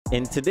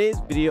In today's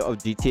video of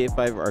GTA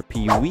 5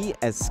 RP, we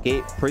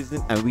escaped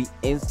prison and we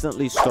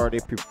instantly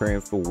started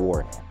preparing for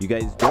war. You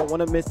guys don't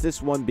want to miss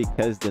this one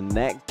because the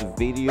next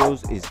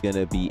videos is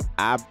gonna be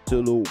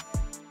absolute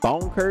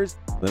bonkers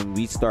when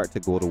we start to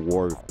go to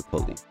war with the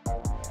police.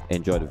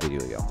 Enjoy the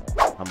video, y'all.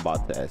 I'm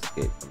about to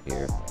escape from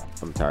here.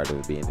 I'm tired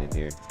of being in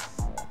here.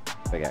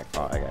 If I got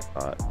caught, I got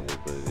caught. It is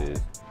what it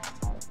is.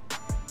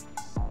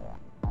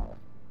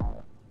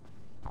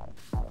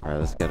 All right,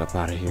 let's get up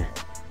out of here.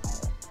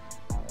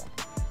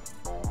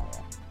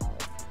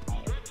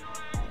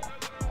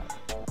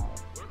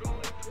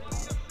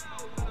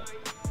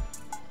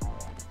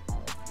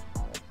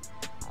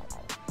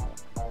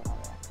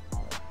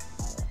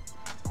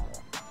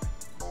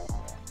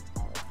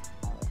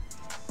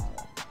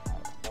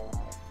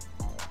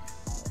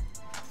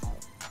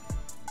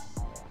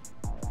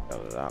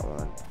 That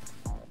one.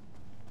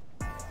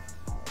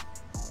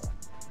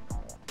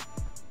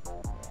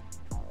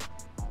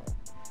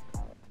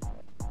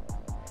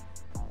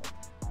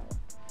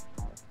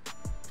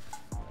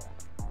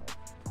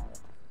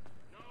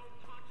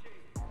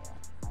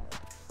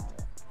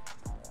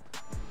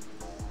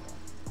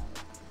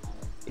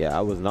 Yeah,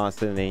 I was not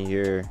sitting in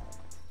here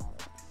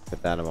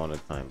at that amount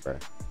of time, bro.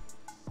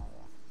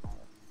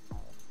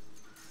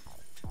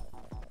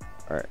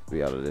 All right,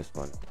 we out of this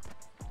one.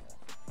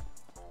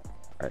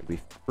 All right, we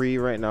free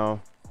right now.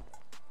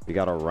 We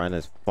gotta run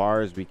as far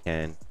as we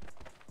can.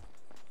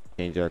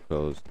 Change our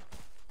clothes.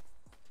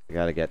 We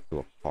gotta get to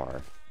a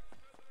car.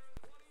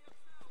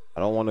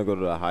 I don't want to go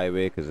to the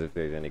highway because if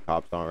there's any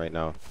cops on right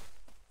now,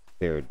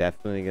 they're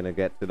definitely gonna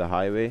get to the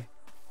highway.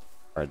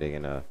 Are they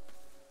gonna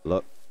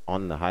look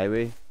on the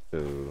highway?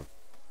 So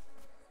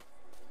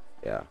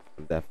yeah,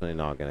 I'm definitely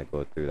not gonna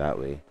go through that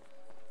way.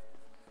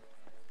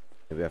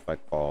 Maybe if I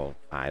call,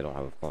 I don't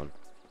have a phone.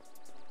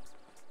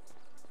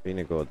 We're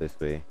gonna go this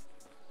way.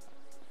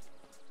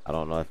 I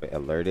don't know if it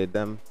alerted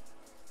them.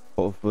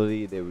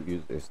 Hopefully they would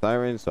use their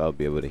sirens so I'll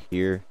be able to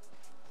hear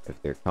if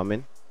they're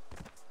coming.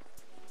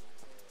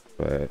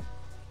 But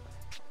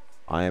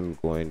I am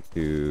going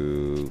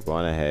to go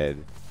on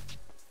ahead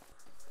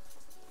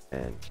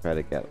and try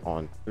to get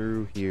on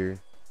through here.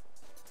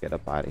 Get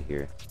up out of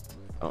here.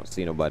 I don't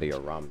see nobody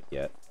around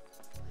yet.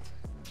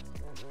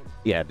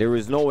 Yeah, there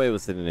was no way I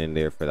was sitting in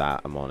there for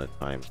that amount of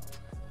time.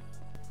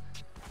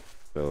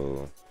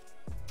 So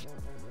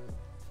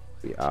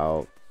we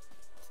out.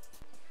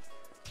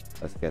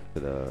 Let's get to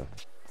the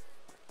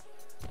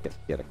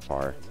get a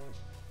car,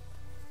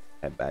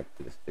 head back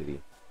to the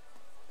city,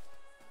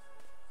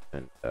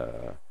 and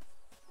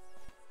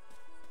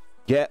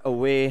get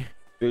away.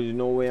 There's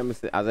no way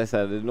as I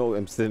said, there's no way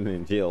I'm sitting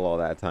in jail all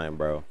that time,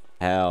 bro.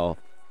 Hell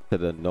to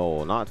the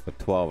no, not for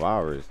 12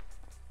 hours.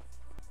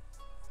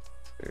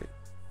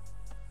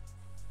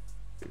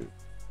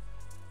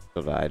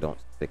 So that I don't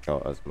stick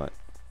out as much.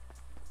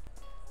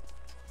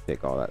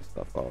 Take all that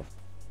stuff off.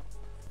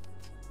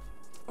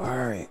 All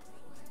right,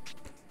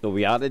 so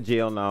we out of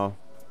jail now.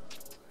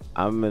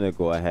 I'm gonna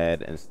go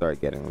ahead and start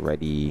getting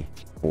ready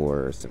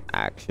for some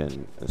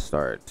action and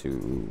start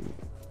to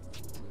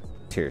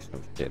tear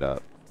some shit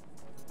up.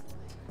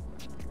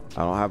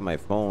 I don't have my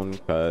phone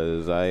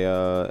because I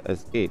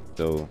escaped,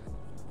 so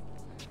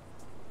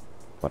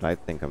what I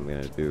think I'm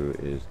gonna do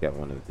is get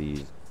one of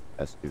these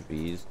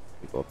SUVs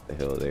and go up the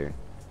hill there.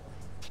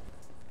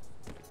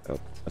 So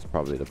that's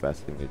probably the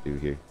best thing to do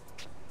here.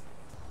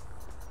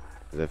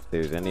 If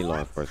there's any law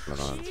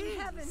enforcement on,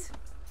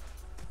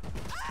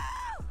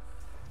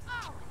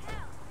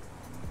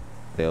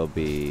 they'll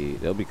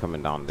be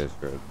coming down this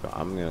road. So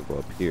I'm gonna go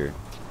up here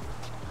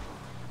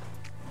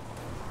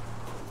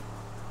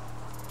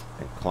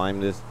and climb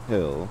this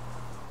hill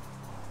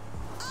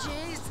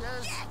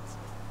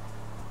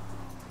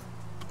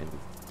and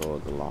go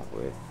the long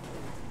way.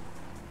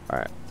 All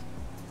right,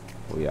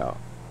 we out.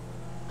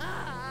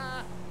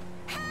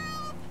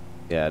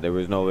 Yeah, there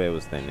was no way I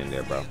was staying in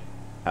there, bro.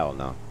 Hell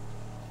no.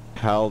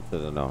 Hell to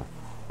the no.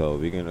 So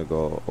we're gonna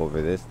go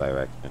over this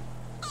direction.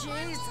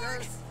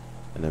 Jesus.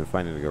 And then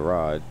find the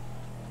garage.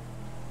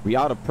 We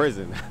out of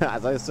prison.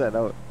 As I said,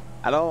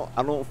 I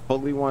don't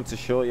fully want to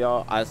show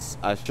y'all.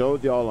 I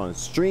showed y'all on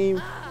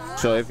stream.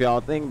 So if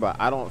y'all think, but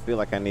I don't feel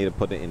like I need to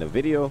put it in a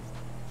video.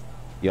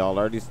 Y'all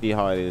already see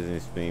how it is in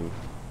stream.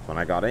 When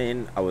I got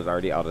in, I was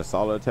already out of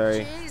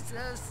solitary.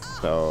 Jesus.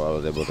 So I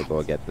was able to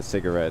go get the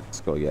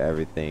cigarettes, go get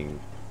everything.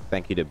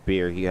 Thank you to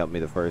Beer. He helped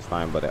me the first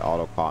time, but it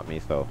auto caught me,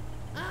 so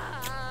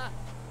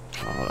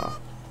hold on.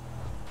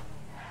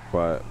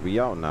 But we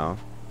out now,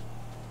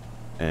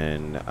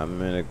 and I'm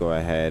gonna go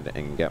ahead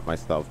and get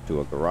myself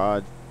to a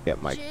garage,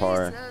 get my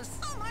car,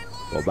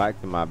 go back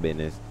to my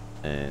business,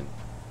 and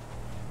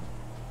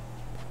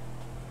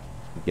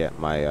get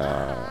my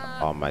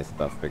all my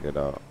stuff figured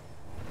out.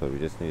 So we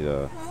just need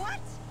to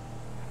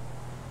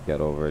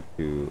get over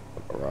to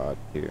a garage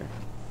here.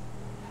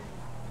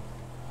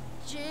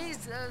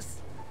 Jesus.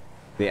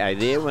 The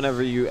idea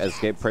whenever you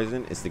escape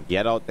prison is to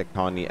get out the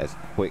county as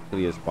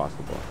quickly as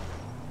possible.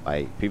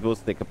 Like, people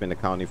stick up in the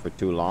county for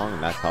too long,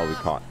 and that's how we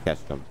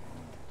catch them.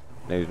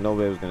 There's no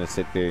way I was gonna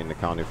sit there in the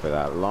county for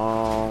that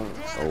long.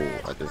 Oh,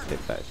 I just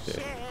hit that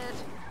shit.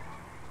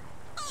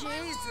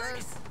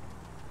 Jesus.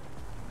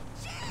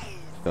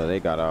 So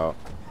they got out.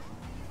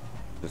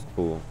 It's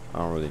cool. I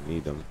don't really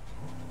need them.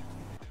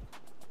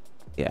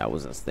 Yeah, I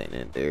wasn't staying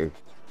in there.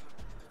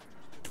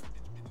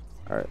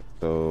 All right,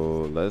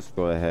 so let's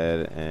go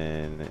ahead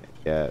and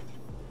get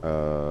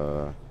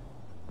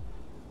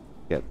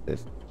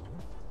this.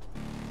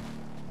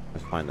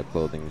 Let's find the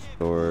clothing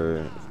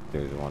store.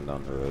 There's one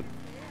down the road.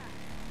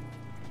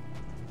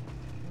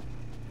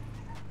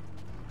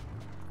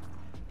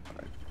 All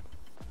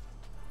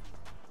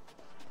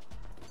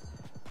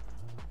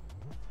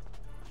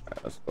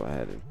right, let's go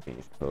ahead and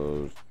change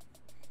clothes.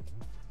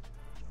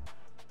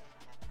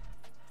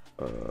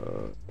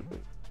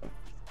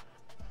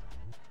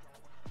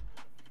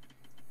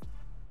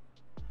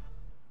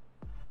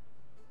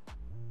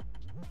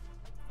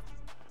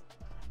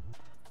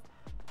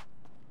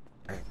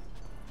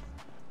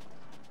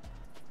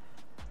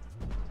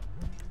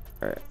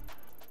 Alright,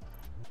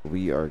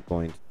 we are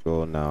going to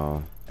go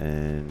now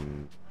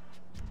and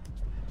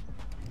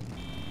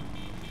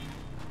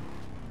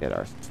get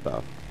our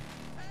stuff.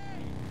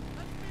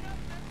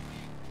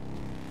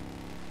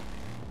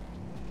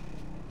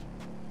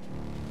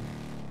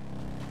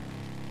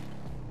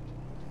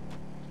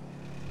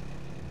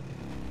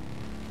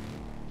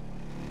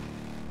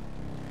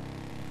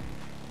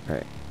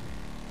 Alright,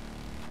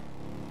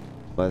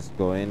 let's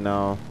go in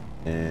now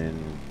and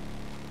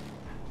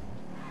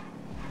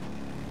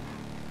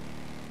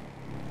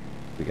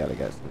we gotta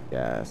get some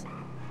gas.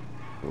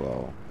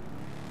 Well,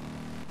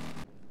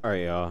 all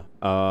right, y'all.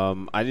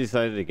 I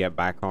decided to get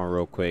back on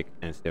real quick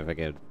and see if I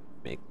could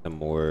make some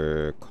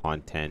more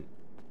content.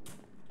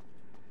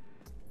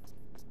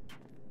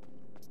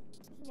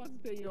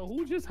 Yo,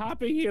 who just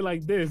hopping here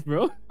like this,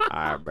 bro? All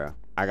right, bro.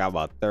 I got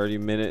about 30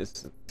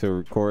 minutes to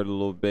record a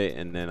little bit,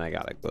 and then I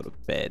gotta go to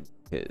bed.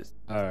 Cause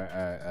all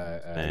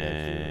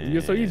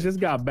right. So you just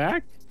got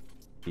back?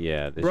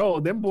 Yeah, bro.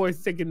 Them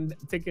boys taking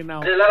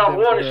out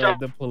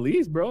the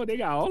police, bro. They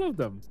got all of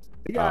them.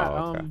 They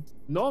got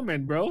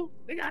Norman, bro.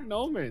 They got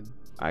Norman.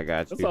 I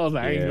got you. That's all I was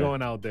like, I ain't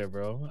going out there,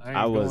 bro.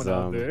 I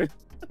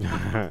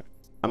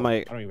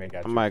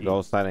might go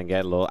outside and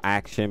get a little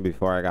action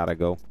before I gotta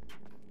go.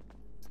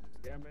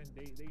 Yeah, man.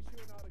 They shooting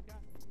all the guys.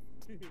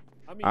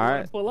 I mean, all you right.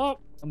 wanna pull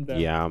up? I'm done.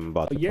 Yeah, I'm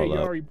about to pull up. Yeah, you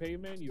already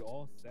paid, man. You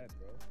all set,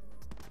 bro.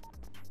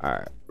 All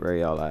right, where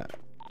y'all at?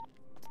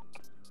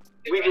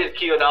 We just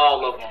killed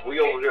all of them. We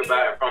over here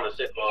back in front of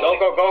Sit.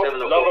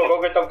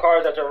 Go get them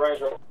cars at your Range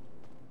Rover.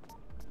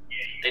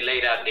 They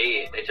laid out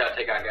dead. They try to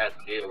take our guys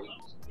to jail.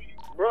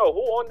 Bro, who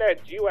on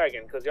that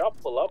G-Wagon? Cause y'all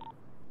pull up.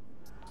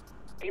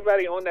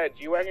 Anybody on that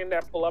G-Wagon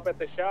that pull up at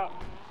the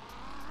shop?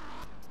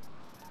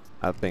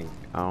 I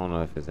don't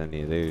know if it's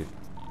any of these.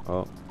 Oh.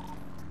 All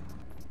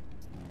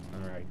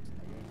right.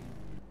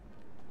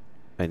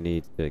 I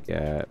need to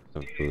get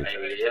some food.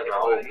 Hey, there's a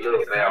whole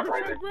blue bag,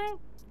 bro.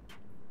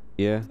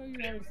 Yeah.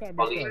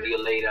 Police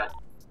still laid out.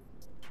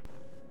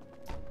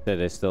 So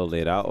they still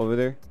laid out over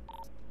there?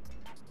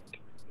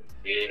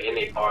 Yeah, in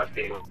their car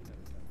still.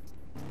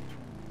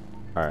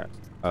 Alright.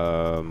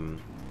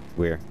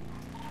 Where?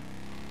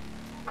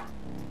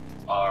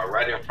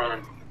 Right in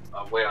front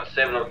of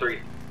 703.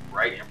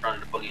 Right in front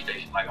of the police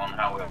station, like on the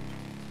highway.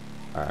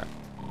 Alright.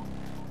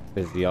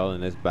 Is y'all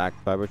in this back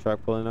cyber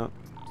truck pulling up?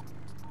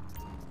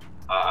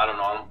 I don't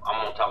know.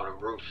 I'm on top of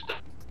the roof still.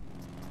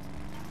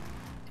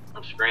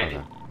 I'm stranded.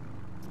 Okay.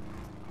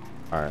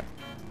 Alright,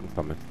 I'm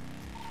coming.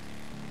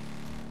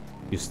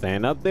 You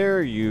staying up there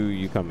or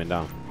you coming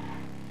down?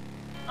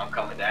 I'm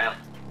coming down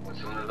as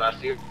soon as I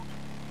see it.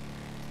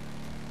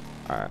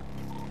 Alright.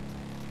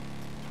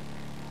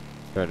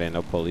 Sure there ain't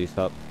no police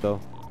up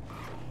still?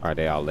 Are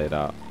they all laid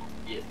out?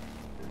 Yeah.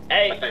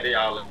 Hey. I think they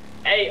all.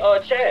 Hey,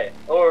 Chad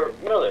or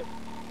Miller.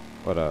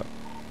 What up?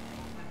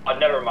 Oh,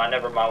 never mind.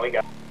 We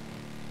got.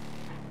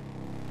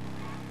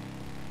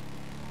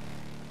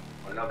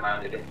 Well, no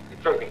mind it. The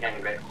truck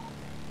came back.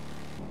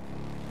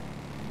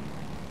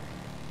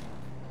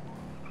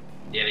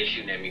 Yeah, they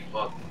shooting at me.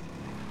 Fuck.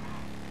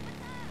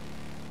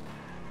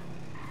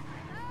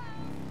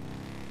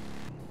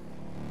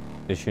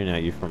 They're shooting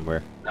at you from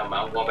where? No,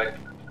 man, I'm going back.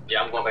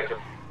 Yeah, I'm going back to.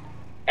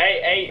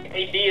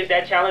 Hey, D, is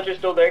that Challenger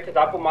still there? Cause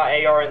I put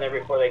my AR in there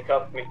before they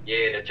cuffed me.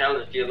 Yeah, the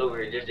Challenger's still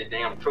over here. Just a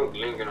damn truck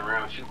lingering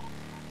around shooting.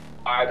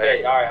 All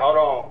right, hold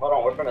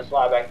on. We're gonna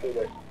slide back through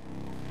there.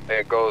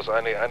 There it goes.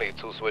 I need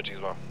 2 switchies,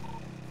 man.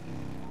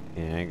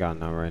 Yeah, I ain't got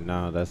none right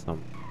now. That's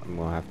something I'm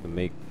gonna have to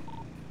make.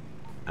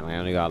 And I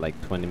only got like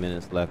 20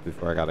 minutes left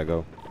before I gotta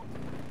go.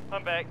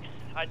 I'm back.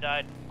 I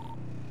died.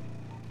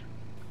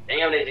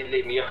 Damn, they just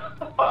lit me up.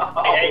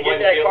 Hey, get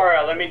that car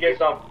out. Let me get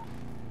some.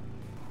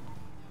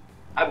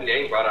 I believe they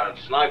ain't brought out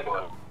a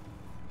sniper.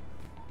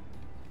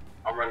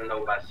 I'm running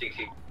over by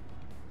 60.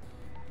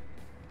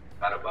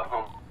 Out of a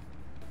hump.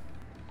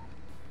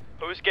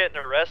 Who's getting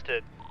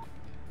arrested?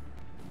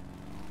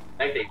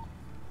 I think they.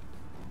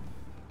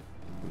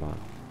 Come on.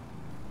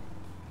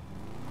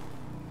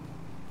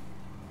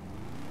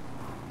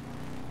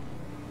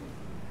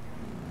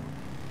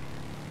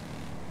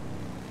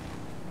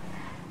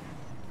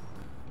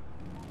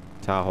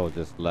 Tahoe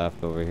just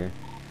left over here.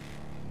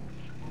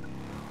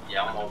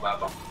 Yeah, I'm over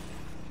by.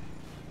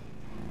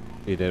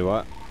 You did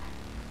what?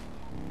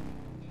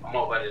 I'm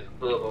over by this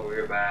club over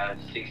here by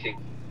 66.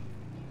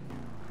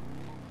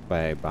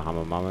 By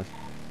Bahama Mamas?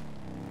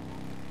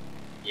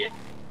 Yeah.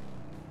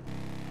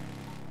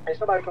 Hey,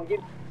 somebody come get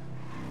me.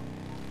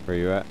 Where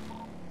you at?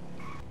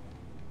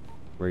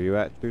 Where you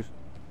at, Truce?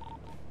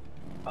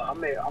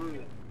 I'm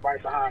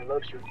right behind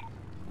Love Street.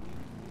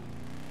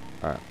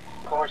 Alright.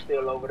 Car's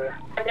still over there.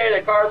 Right there,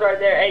 the car's right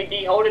there. Hey,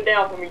 D, hold it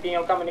down for me, D.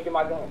 I'm coming to get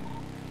my gun.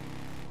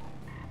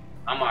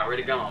 I'm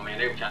already gone, man.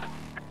 They were trying.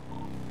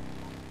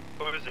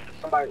 Who is it?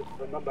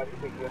 Nobody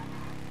picked it up.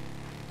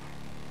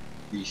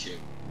 Appreciate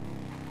it.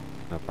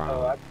 No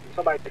problem.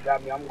 Somebody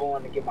got me. I'm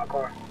going to get my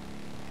car.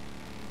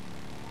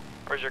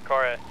 Where's your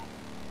car at?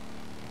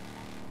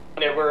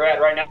 There we're at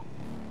right now.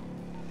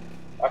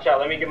 Watch out.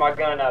 Let me get my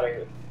gun out of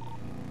here.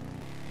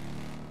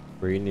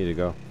 Where you need to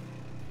go?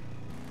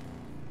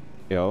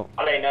 Yo,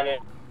 I ain't none of it.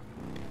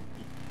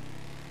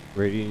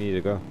 where do you need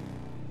to go?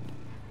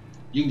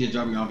 You can just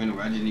drop me off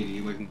anywhere. I just need to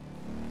get working.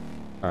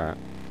 Alright.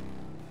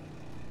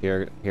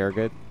 Here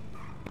good?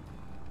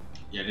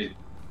 Yeah, they.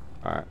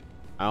 Alright.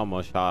 I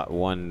almost shot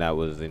one that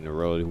was in the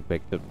road who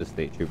picked up the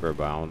state trooper,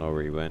 but I don't know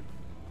where he went.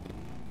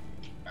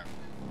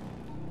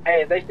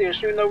 Hey, they still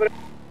shooting over there?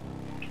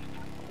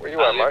 Where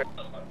you at, Mike?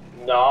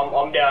 No,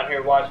 I'm down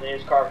here watching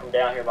his car from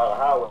down here by the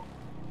highway.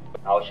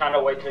 I was trying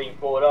to wait till you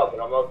pull it up,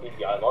 but I'm lucky for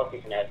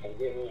that. Come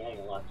get me. I ain't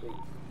gonna lie to you.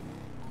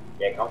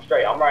 Yeah, come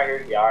straight. I'm right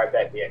here. Yeah, alright,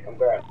 back. Yeah, come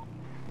grab me.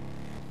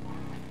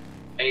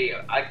 Hey,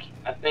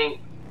 I think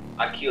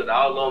I killed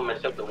all of them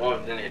except the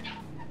ones in there.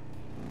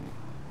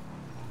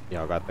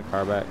 Y'all got the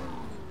car back?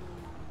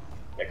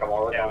 Yeah, come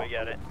on. Yeah, we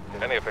got it.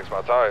 I need to fix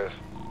my tires.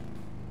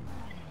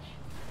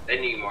 They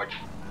need more.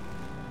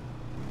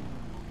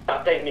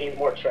 They need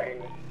more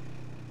training.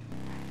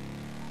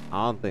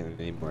 I don't think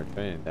they need more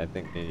training. I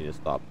think they need to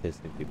stop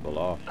pissing people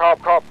off. Cop.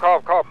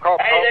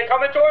 Hey, they're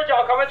coming towards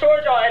y'all,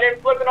 and they're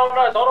flipping on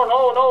us. Hold on,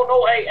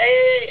 no.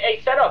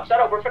 Hey, set up.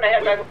 We're finna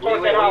head back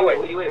towards that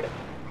highway. Wait.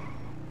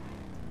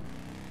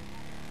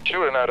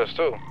 Shooting at us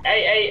too.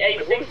 Hey,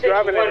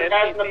 661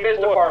 passing the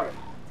fist department.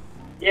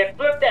 Yeah,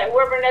 flip that.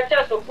 Whoever in that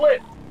Tesla,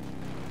 flip.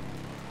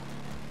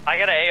 I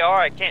got an AR,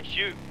 I can't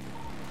shoot.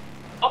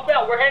 Hop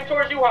out, we're heading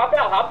towards you. Hop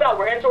out,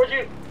 we're heading towards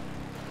you.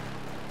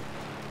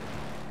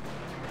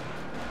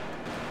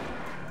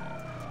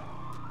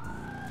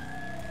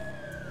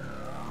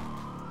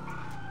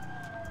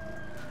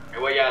 Hey,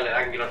 where y'all at?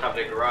 I can get on top of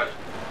the garage.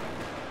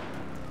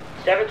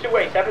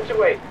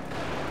 728.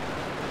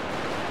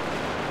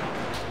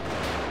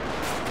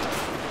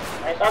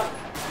 Hey,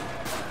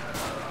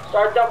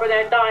 start dumping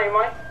that dime,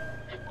 Mike.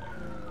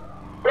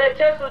 Where that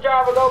Tesla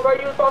driver go, bro?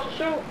 You was supposed to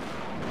shoot.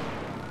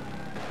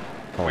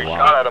 Oh, We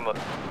wow. shot at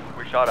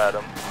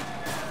him.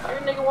 Your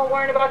nigga wasn't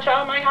worrying about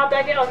y'all, man. Hop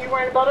back out. You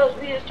worrying about us?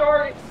 Be his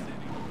target.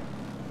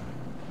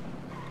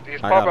 He's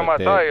I got popping a my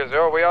tape. tires,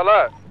 yo. Where y'all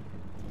at?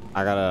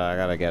 I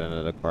gotta get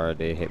another car.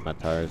 They hit my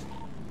tires.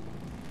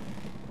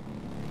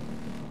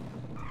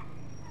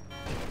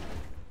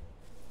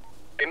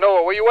 Hey,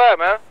 Noah, where you at,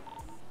 man?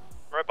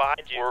 Right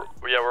behind you.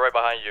 We're right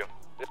behind you.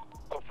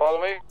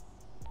 Follow me?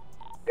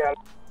 Yeah.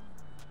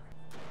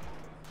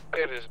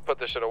 Hey, just put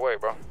this shit away,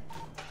 bro.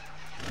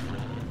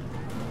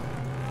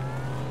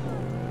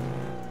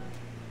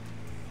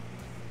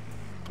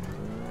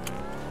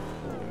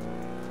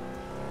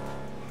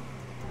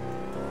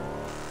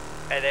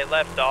 Hey, they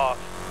left off.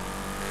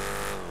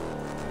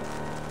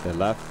 They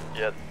left?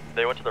 Yeah,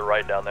 they went to the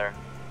right down there.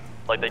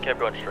 Like, they kept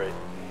going straight.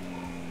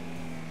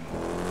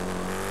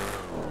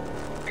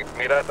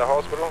 Meet at the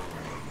hospital?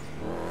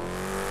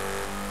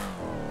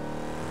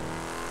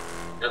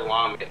 That's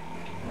why I'm here.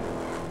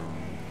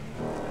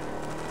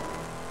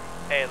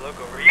 Hey,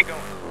 loco, where you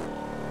going?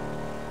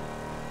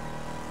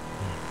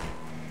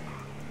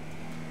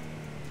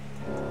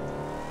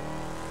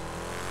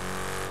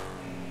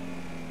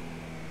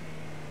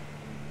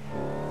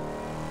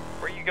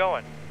 Where you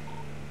going?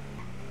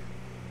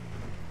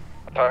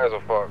 My tires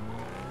are fucked.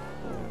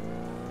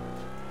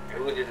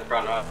 Who was just in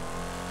front of us?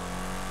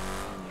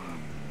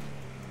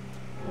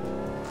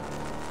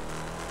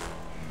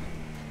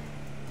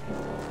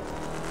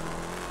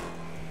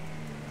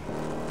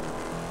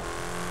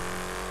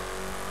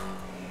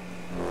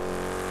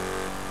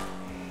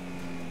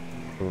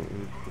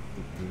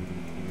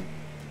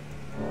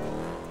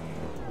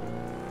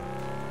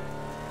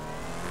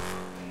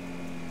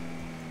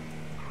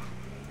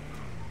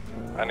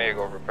 I need to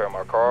go repair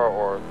my car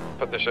or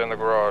put this shit in the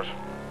garage.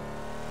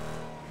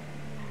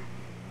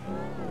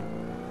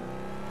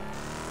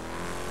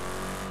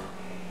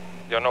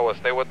 Y'all know what?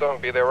 Stay with them.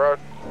 Be their rod.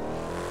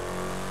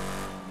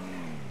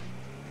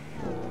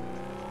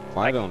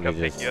 Why I don't can they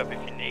come pick just... you up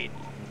if you need.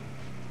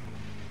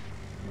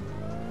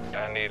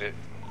 I need it.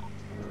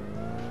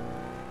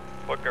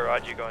 What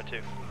garage you going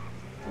to?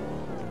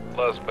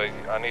 Plus, but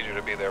I need you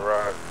to be their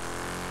rod.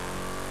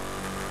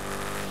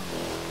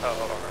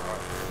 Oh,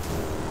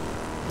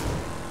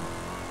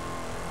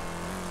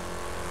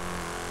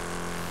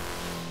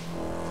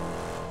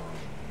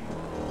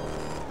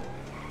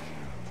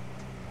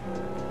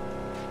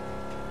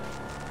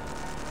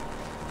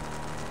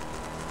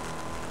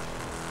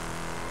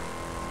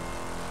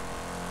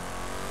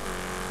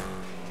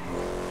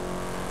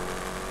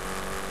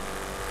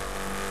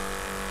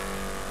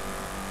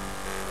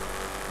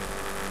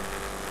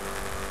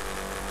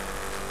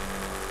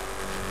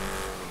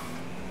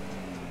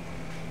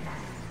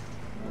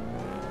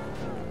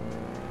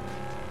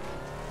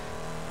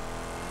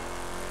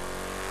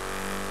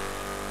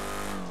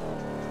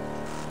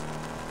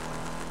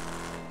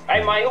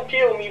 Hey, man, who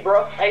killed me,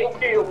 bro? Hey, who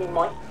killed me,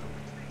 man?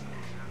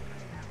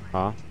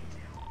 Huh?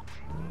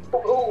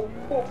 Who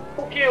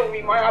killed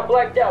me, man? I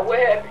blacked out. What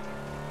happened?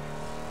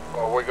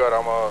 Oh, we good.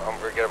 I'm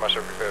getting my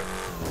shit repaired.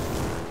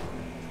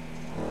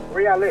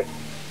 Where y'all live?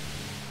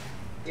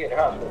 Yeah, the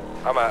hospital.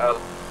 I'm at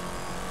L.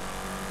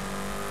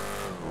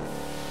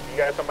 You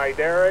got somebody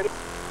there already?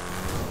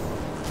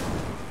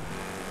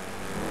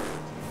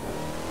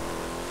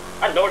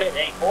 I know that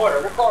ain't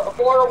Florida.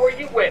 Florida, where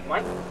you at,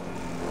 man?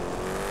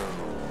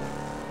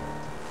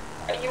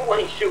 How you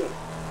ain't shooting?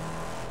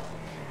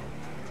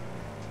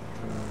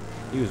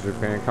 He was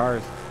repairing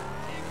cars.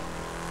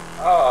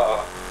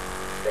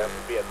 Yeah,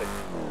 be at the.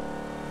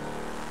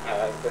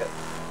 I bet.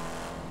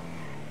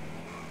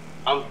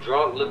 I'm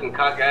drunk, looking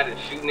cockeyed and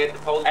shooting at the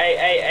police.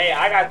 Hey,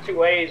 I got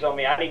 2 A's on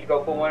me. I need to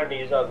go put one of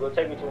these up. Go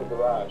take me to the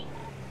garage.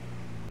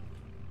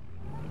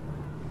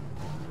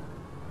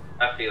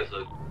 I feel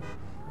so.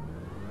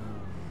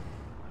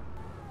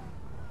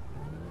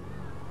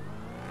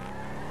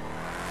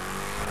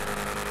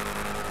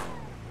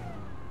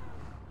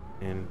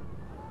 And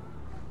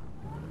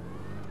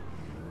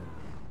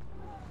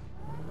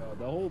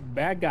The whole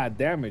bag got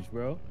damaged,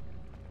 bro.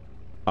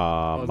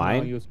 On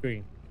mine? your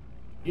screen.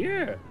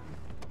 Yeah.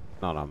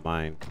 Not on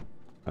mine.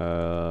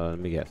 Let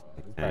me guess.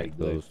 Mechanic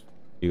tools.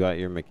 You got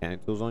your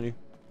mechanic tools on you?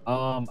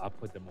 I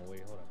put them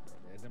away. Hold up, bro.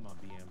 It's in my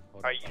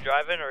BM. Are you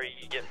driving or are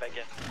you getting back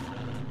in?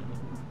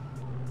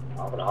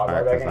 I'm gonna hop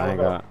Alright, right back cause in. I ain't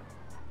got.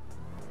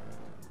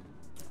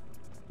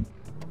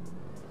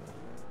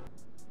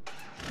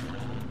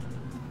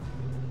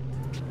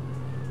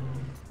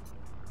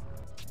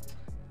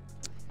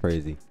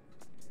 Crazy.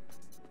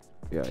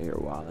 Yeah, here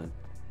wildin'.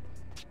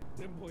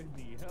 Them boys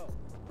need help.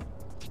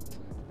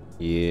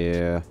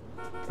 Yeah,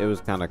 it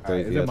was kind of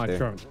crazy. It's in up my there.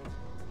 trunk.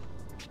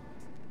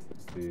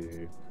 Let's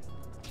see.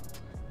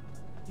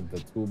 The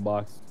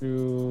toolbox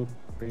too.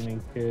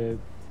 Training kit.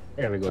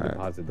 I gotta go Alright,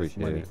 deposit this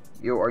appreciate money. it.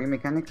 Yo, are you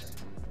mechanics?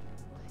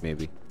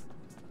 Maybe.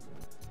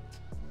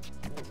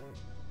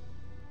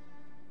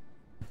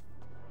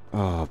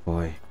 Oh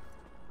boy.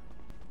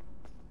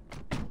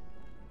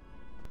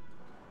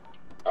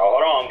 Oh,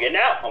 hold on. I'm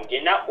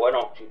getting out. Boy,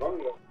 don't you run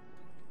me.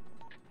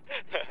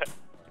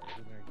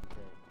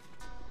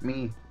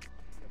 Me.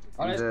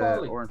 Oh, that's the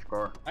Paulie. orange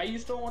car. Hey, you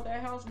still want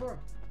that house, bro?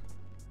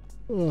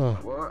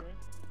 What?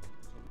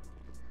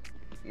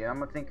 Yeah, I'm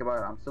gonna think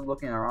about it. I'm still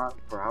looking around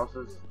for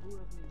houses.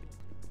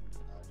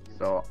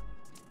 So,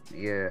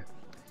 yeah.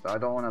 So I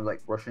don't want to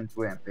like rush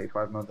into it and pay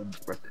 $5 million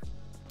worth it.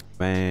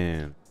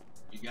 Man.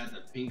 You got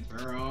the pink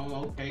fur on,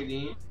 okay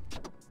then.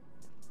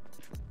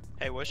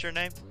 Hey, what's your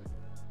name?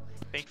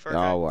 Pink fur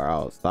Y'all were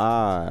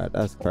outside.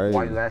 That's crazy.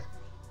 Why you ask?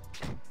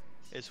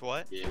 It's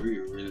what? Yeah, we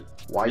really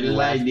Why really you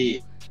like ask?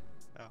 that.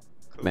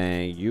 Cool.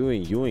 Man,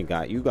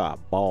 you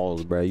got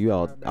balls, bro. You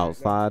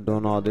outside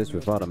doing all this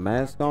without a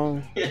mask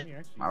on.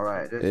 All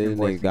right, this This your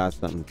boy. nigga got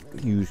some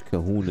huge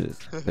kahunas.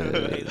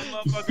 Hey,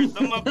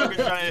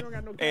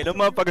 them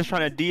motherfuckers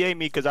trying to DA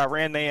me because I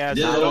ran their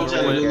asses Just don't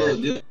tell over.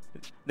 me, look,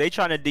 They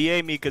trying to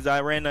DA me because I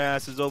ran their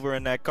asses over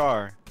in that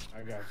car.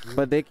 I got you.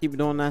 But they keep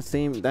doing that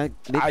same. They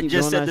I keep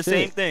just doing said that the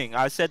same shit. thing.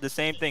 I said the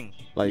same thing.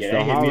 Like, Yeah, so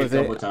they hit how me a is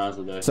couple it? times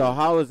with that. So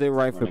how is it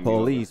right for Running me over.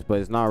 police, but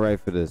it's not right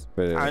for this?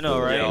 For I know,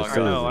 for right? the I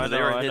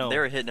know. They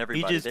were hitting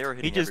everybody.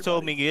 He just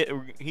told me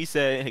he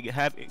said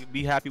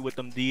be happy with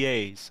them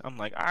DAs. I'm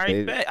like, all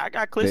right, bet. I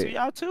got clips of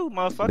y'all too,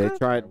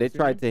 motherfucker. They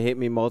tried to hit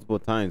me multiple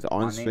times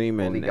on name's stream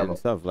Fully and Yellow.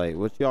 stuff. Like,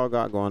 what y'all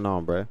got going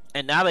on, bruh?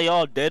 And now they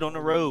all dead on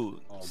the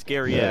road.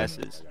 Scary Yeah.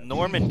 asses.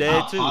 Norman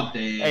dead too.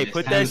 Hey,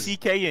 put that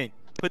CK in.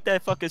 Put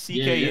that fucking CK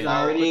Yeah, in. it's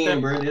already in,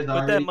 bro. It's Put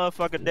that already.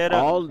 motherfucker dead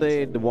up. All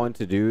they want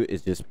to do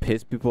is just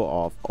piss people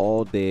off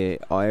all day,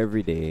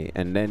 every day,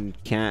 and then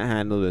can't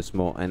handle the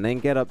smoke, and then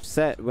get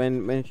upset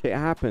when shit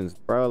happens,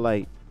 bro.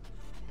 Like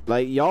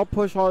y'all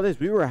push all this.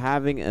 We were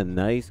having a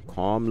nice,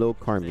 calm little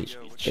car meet.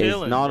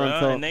 Chilling, It's not bro,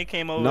 until and they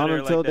came over not there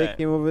until like they that.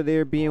 came over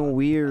there being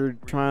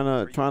weird,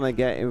 trying to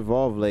get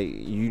involved. Like,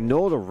 you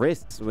know the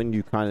risks when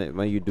you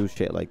do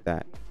shit like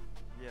that.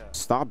 Yeah.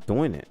 Stop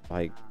doing it.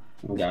 Like,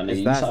 Yeah, nigga, it's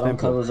you that saw them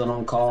simple. colors on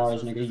them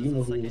cars, nigga. You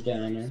know who was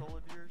down there.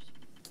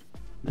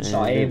 Man,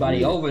 So they everybody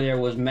weird. over there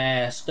was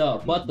masked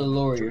up, but the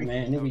lawyer,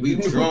 man. Nigga, We you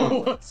knew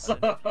drunk. what's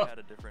up.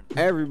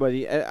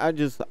 Everybody, I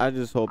just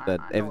hope that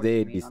I know if what they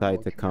you mean, I know decide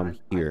what to you come mean.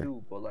 I here,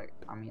 do, but like,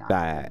 I mean,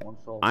 that one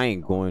soul, I you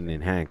ain't know. going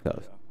in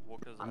handcuffs.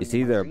 I It's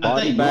mean, either a I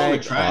body think Norman bag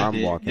or tried I'm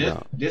that. walking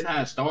out. That's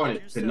how it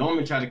started. Cause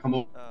Norman tried to come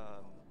over.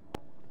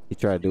 He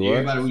tried to do what?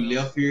 Everybody we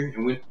left here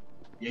and went.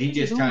 Yeah, he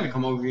just tried to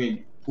come over here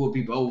and pull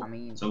people over. I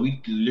mean, So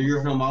we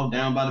lured him off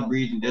down by the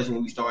bridge, and that's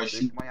when we started there's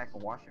shooting. money I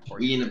can wash it for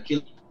We you. ended up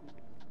killing.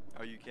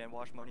 Oh, you can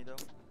wash money though?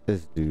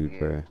 This dude, Yeah.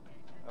 bruh.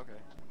 Okay.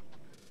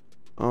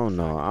 I don't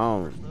know.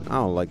 I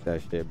don't like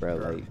that shit, bro.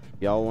 Like,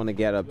 y'all want to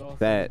get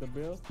upset,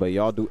 but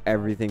y'all do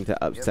everything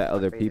to upset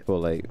other people.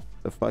 Like,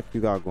 the fuck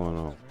you got going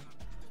on?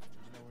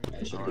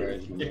 That shit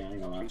crazy, man. I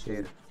ain't gonna lie to Appreciate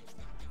you. it.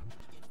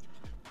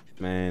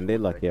 Man, they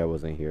lucky I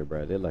wasn't here,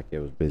 bro. They lucky I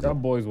was busy. That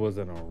boys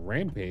wasn't on a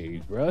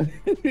rampage, bro.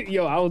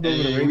 Yo, I was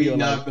over the radio.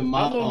 Like, I'm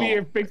over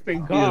here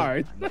fixing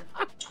cars.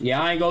 Yeah,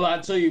 I ain't gonna lie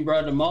to you,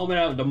 bro. The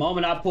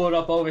moment I pulled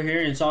up over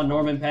here and saw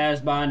Norman pass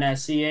by in that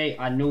C8,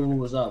 I knew who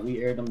was up.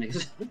 We aired them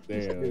niggas.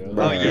 Damn,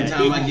 bro, every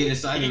time I get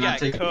excited, I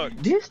take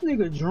this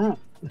nigga drunk.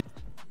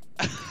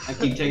 I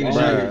keep taking a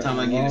shot every time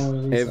I get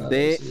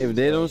it. If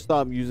they don't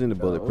stop using the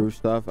bulletproof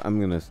stuff,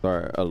 I'm gonna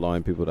start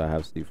allowing people that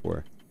have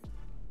C4.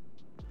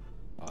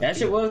 That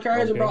shit was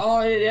crazy, bro.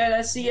 Oh yeah,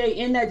 that C8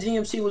 in that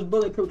GMC was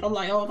bulletproof. I'm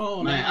like, hold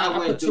on, man.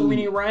 I put too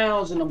many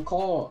rounds in them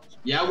cars.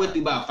 Yeah, I went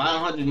through about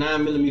 500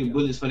 9mm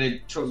bullets for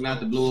that truck not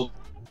to blow up.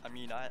 I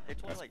mean,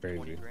 it's only like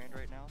 20 grand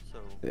right now, so.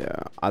 Yeah,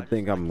 I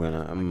think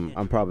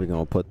I'm probably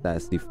gonna put that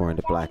C4 in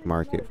the black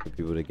market for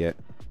people to get.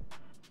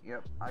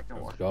 Yep, I can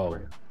watch go.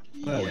 it.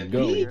 Let's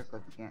go.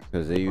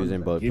 Because they're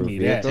using bulletproof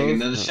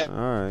vehicles. All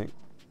right.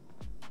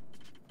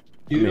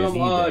 Do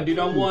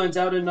them ones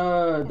out in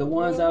the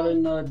ones out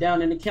in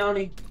down in the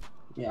county?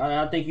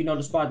 Yeah, I think you know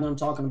the spot that I'm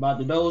talking about.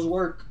 Do those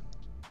work?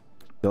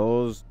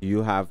 Those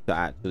you have to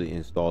actually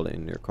install it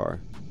in your car.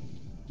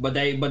 But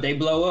they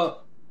blow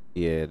up.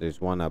 Yeah,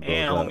 there's one that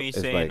blows up. It's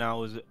like,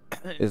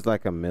 it's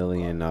like $1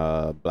 million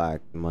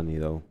black money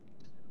though.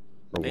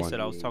 They said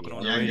I was talking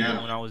on the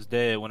radio when I was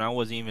dead. When I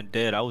wasn't even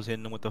dead, I was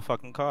hitting them with the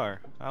fucking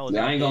car. I ain't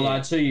gonna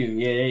lie to you.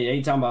 Yeah,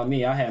 they talking about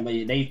me. I had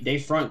they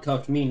front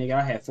cuffed me, nigga.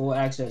 I had full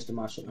access to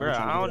my shit. Bro,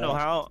 I don't know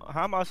how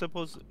am I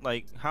supposed to,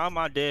 like, how am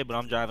I dead but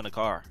I'm driving a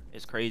car?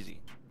 It's crazy.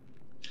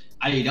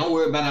 Hey, don't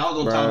worry about it. I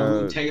was on top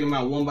of the taking them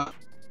out one by.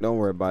 Don't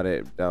worry about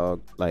it,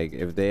 dog. Like,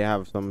 if they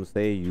have something to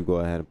say, you go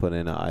ahead and put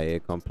in an IA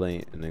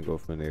complaint and then go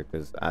from there.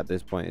 Because at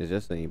this point, it's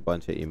just a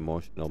bunch of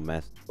emotional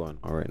mess going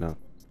on right now.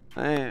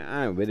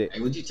 I ain't with it.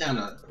 Hey, what you trying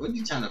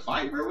to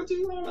fight, bro? What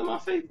you want in my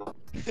face?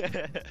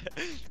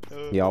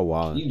 Y'all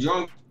wild. You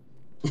drunk?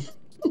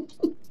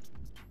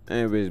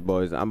 Anyways,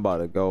 boys, I'm about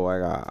to go. I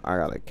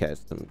gotta catch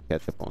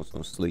up on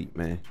some sleep,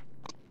 man.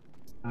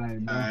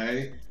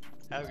 Alright.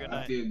 Have a good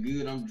night. I feel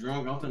good. I'm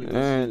drunk. I'm finna go.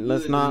 And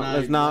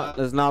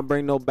let's not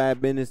bring no bad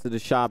business to the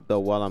shop though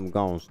while I'm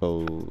gone.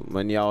 So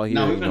when y'all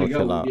here, we you know,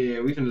 chill out. Yeah,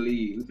 we finna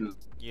leave.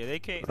 Yeah, they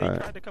can't. They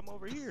tried to come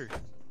over here.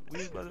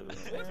 What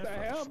the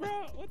hell, bro?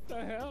 What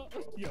the hell?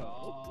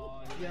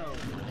 Yo.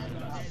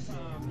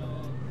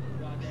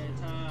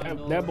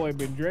 That boy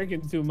been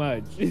drinking too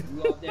much.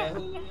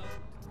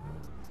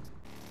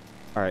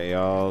 Alright,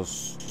 y'all.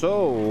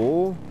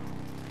 So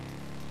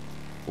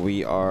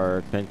we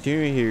are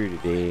continuing here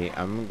today.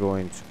 I'm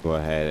going to go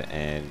ahead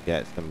and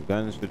get some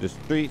guns for the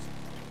streets,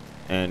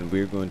 and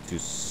we're going to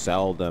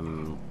sell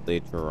them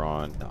later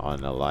on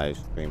a live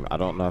stream. I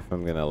don't know if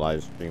I'm gonna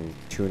live stream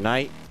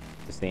tonight,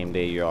 the same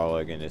day y'all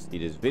are gonna see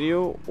this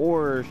video,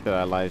 or should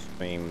I live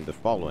stream the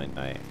following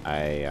night.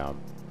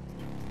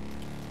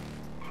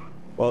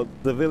 Well,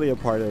 the video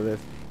part of this,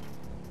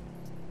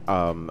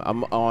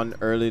 I'm on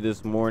early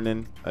this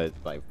morning. It's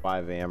like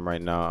 5 a.m.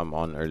 right now. I'm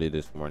on early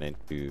this morning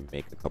to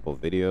make a couple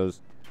videos,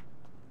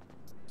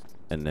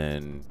 and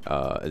then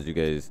as you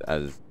guys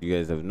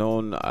have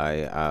known, I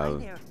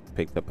have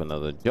picked up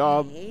another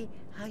job. You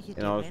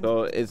know,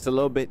 so it's a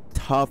little bit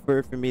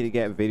tougher for me to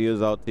get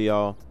videos out to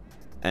y'all.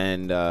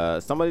 And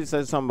somebody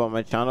said something about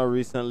my channel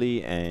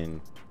recently, and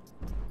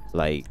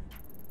like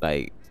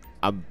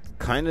I'm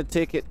kind of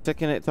taking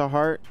it to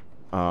heart.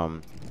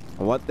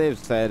 What they've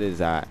said is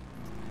that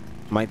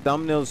my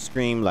thumbnails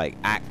scream like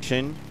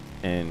action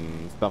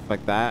and stuff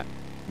like that,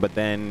 but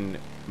then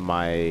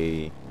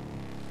my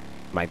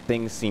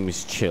thing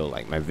seems chill,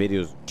 like my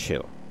videos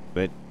chill.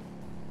 But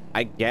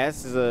I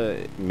guess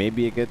is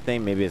maybe a good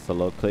thing. Maybe it's a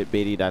little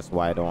clickbaity. That's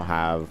why I don't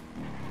have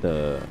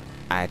the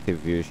active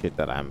viewership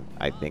that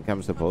I think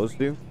I'm supposed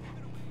to.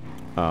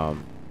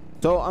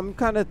 So I'm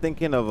kind of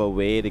thinking of a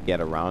way to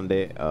get around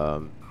it,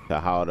 to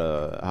how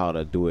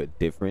to do it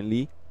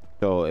differently.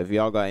 So if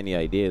y'all got any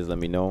ideas, let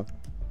me know.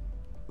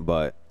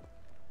 But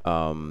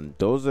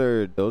those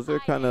are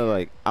kind of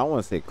like, I don't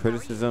want to say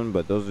criticism,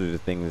 but those are the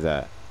things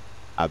that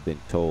I've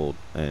been told,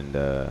 and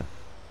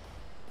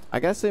I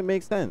guess it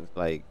makes sense,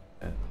 like,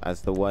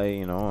 as to why,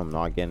 you know, I'm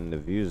not getting the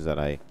views that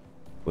I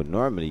would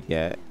normally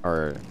get,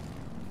 or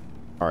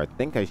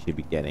think I should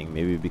be getting.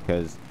 Maybe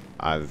because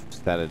I've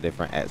set a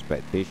different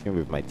expectation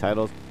with my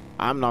titles.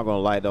 I'm not gonna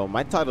lie though,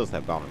 my titles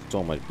have gotten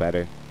so much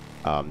better.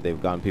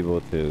 They've gotten people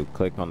to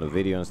click on the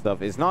video and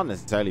stuff. It's not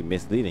necessarily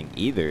misleading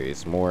either.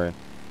 It's more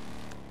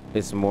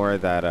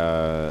that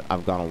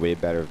I've gotten way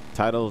better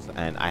titles,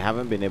 and I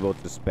haven't been able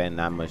to spend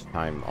that much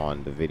time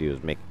on the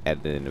videos,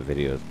 editing the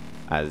videos,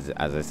 as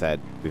I said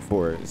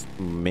before. It's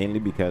mainly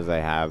because I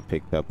have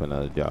picked up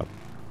another job.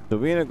 So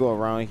we're gonna go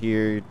around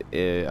here.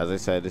 As I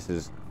said, this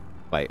is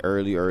like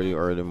early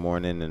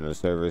morning in the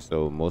server,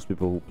 so most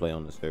people who play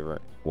on the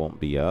server won't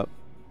be up.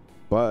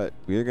 But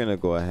we're gonna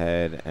go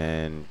ahead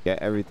and get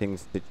everything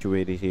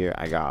situated here.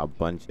 I got a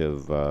bunch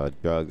of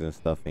drugs and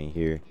stuff in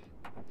here,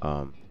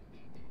 and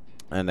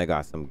I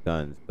got some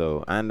guns.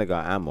 So, and I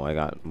got ammo. I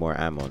got more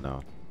ammo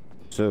now.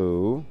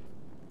 So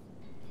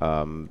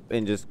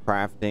and just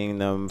crafting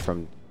them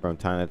from from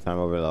time to time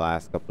over the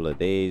last couple of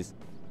days.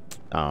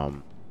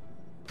 So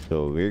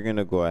we're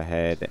gonna go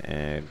ahead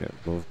and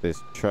move this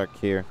truck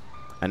here.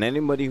 And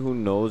anybody who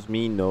knows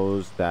me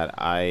knows that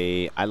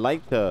I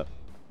like to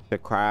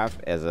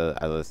craft as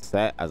a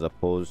set, as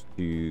opposed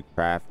to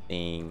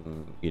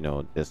crafting, you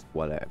know, just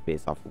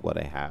based off of what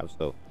I have.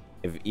 So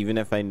even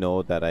if I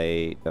know that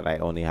I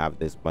only have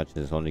this much,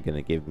 it's only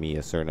gonna give me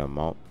a certain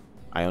amount,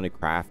 I only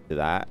craft to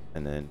that,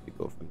 and then we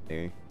go from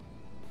there.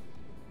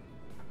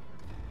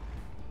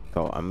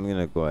 So I'm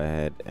gonna go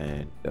ahead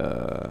and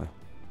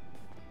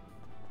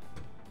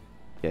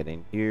get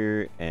in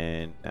here,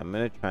 and I'm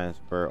gonna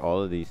transfer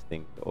all of these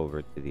things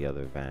over to the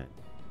other van,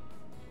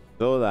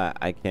 so that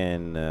I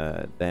can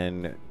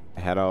then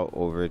head out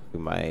over to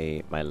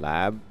my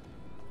lab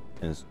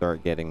and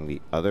start getting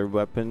the other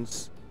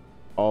weapons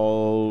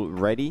all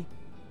ready.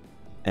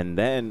 And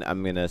then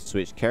I'm gonna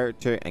switch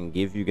character and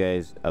give you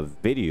guys a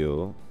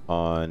video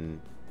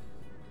on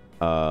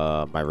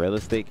my real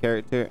estate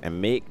character and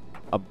make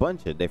a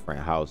bunch of different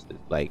houses.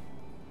 Like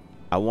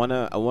I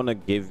wanna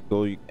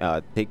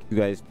take you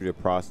guys through the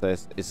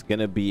process. It's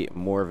gonna be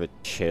more of a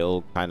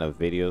chill kind of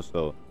video,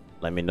 so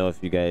let me know if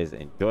you guys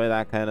enjoy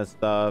that kind of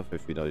stuff.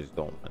 If you just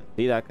don't want to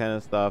see that kind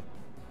of stuff,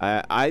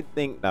 I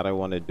think that I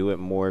want to do it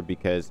more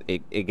because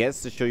it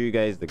gets to show you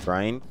guys the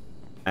grind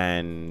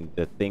and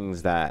the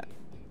things that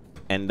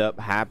end up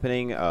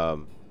happening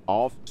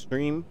off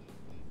stream.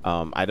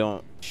 I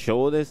don't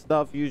show this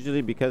stuff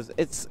usually because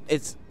it's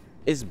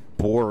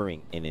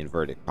boring, in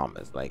inverted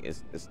commas. Like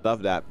it's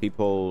stuff that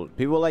people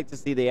like to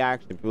see the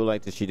action, people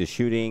like to see the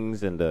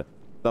shootings and the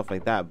stuff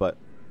like that. But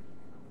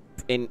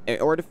in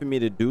order for me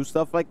to do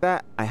stuff like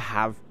that, I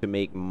have to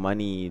make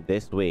money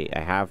this way. I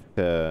have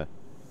to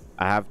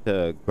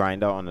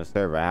grind out on the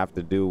server. I have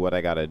to do what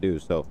I gotta do.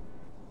 So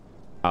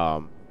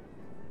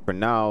for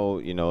now,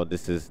 you know,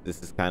 this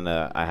is kind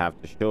of, I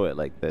have to show it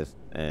like this,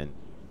 and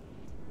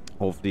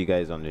hopefully you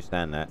guys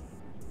understand that.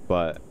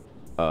 But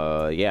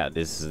yeah,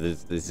 this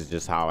is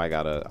just how I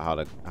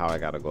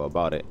gotta go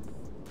about it.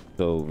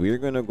 So we're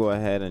gonna go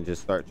ahead and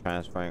just start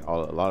transferring a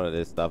lot of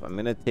this stuff. I'm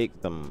gonna take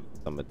some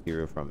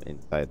material from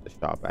inside the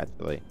shop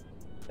actually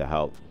to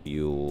help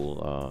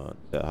fuel,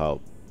 to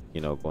help,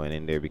 you know, going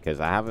in there, because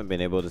I haven't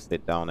been able to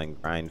sit down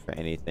and grind for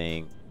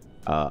anything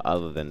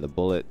other than the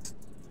bullets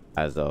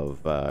as of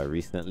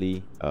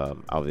recently,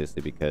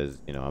 obviously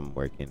because, you know, I'm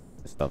working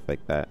and stuff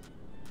like that.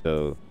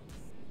 So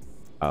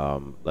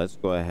let's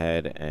go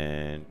ahead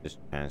and just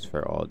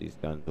transfer all these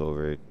guns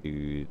over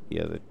to the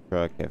other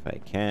truck if I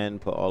can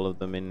put all of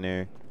them in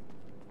there.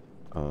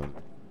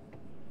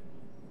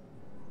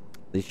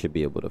 These should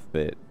be able to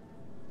fit.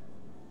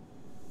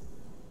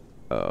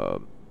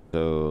 So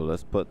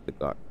let's put the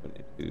Glock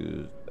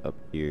 22s up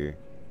here,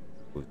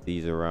 move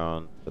these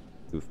around, put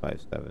the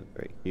 257s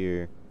right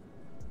here,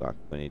 Glock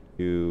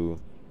 22.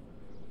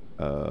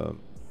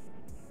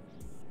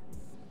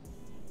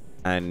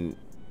 And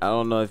I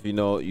don't know if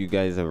you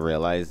guys have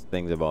realized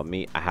things about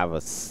me. I have a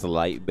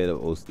slight bit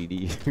of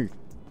OCD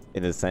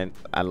in a sense.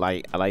 I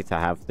like to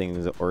have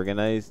things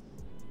organized.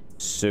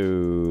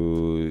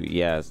 So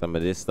yeah, some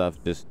of this stuff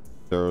just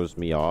throws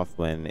me off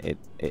when it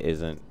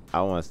isn't, I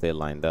don't want to say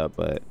lined up,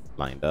 but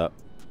lined up.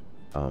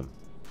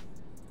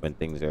 When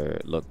things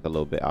look a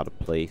little bit out of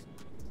place.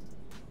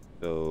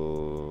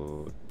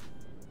 So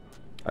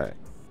all right,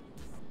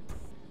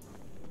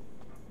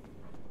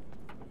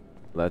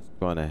 let's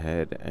go on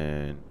ahead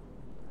and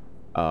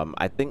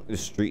I think the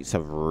streets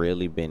have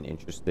really been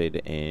interested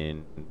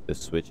in the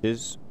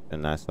switches,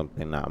 and that's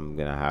something that I'm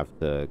gonna have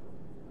to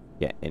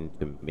get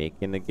into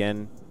making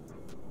again.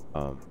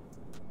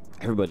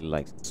 Everybody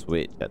likes to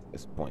switch at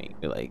this point.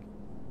 You're like,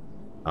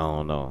 I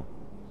don't know,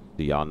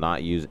 do y'all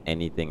not use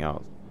anything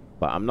else?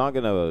 But I'm not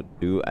gonna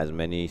do as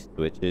many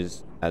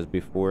switches as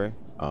before.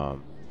 I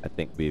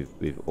think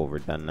we've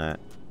overdone that,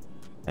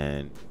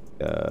 and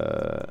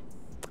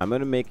I'm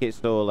gonna make it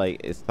so like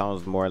it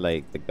sounds more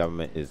like the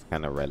government is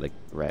kind of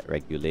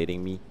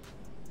regulating me.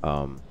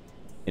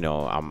 You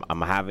know,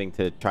 I'm having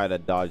to try to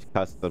dodge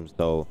customs,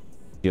 so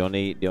the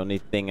only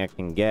thing I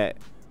can get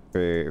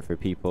for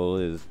people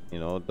is, you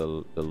know,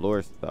 the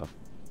lure stuff.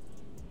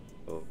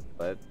 So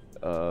let's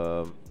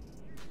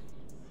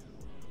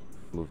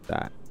move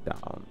that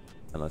down,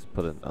 and let's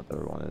put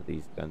another one of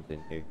these guns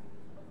in here.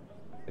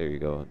 There you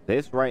go.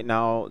 This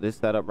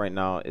setup right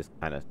now is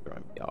kind of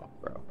throwing me off,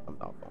 bro. I'm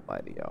not gonna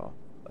lie to y'all.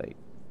 Like,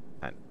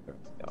 kind of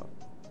throwing me off.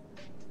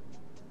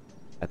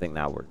 I think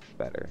that works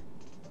better.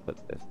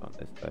 Put this on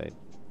this side.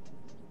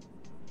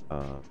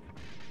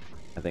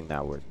 I think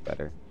that works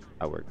better.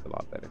 That works a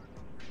lot better.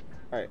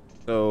 All right,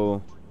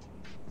 so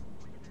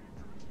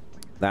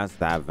that's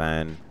that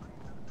van.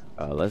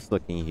 Let's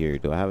look in here.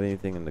 Do I have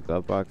anything in the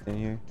glove box in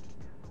here?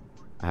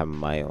 I have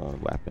my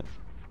own weapon.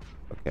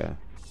 Okay.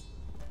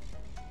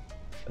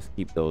 Let's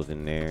keep those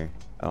in there.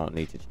 I don't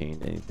need to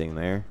change anything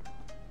there.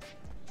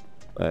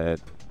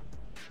 Let's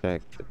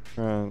check the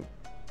trunk.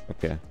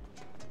 Okay.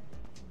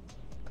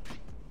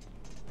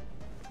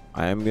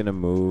 I am gonna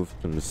move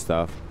some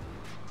stuff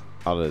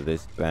out of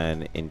this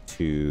van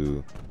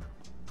into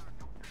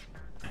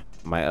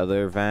my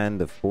other van,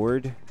 the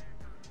Ford.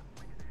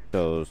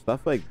 So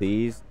stuff like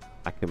these,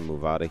 I can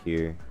move out of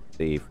here.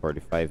 The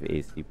 45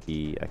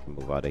 ACP, I can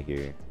move out of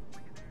here.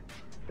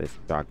 This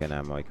shotgun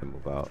ammo, I can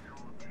move out.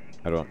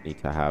 I don't need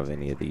to have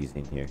any of these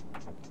in here.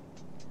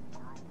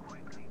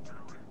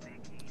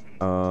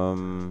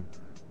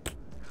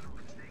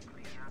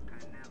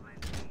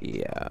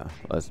 Yeah,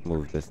 let's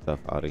move this stuff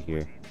out of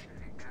here.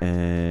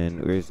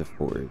 And where's the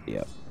Ford?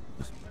 Yep,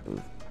 let's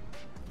move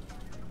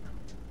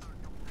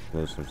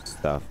some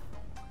stuff.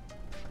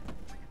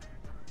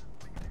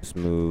 Let's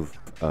move.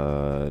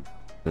 Does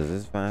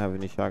this van have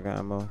any shotgun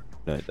ammo?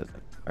 No, it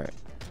doesn't. All right.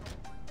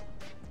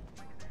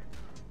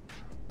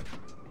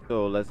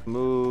 So let's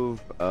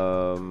move.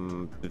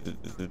 I'm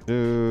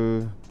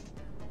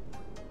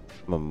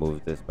gonna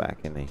move this back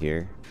into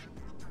here,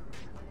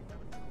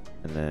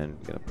 and then I'm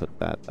gonna put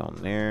that down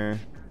there.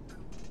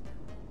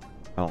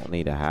 I don't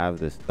need to have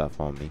this stuff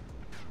on me.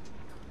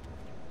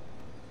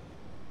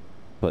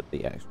 Put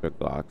the extra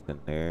Glocks in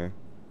there.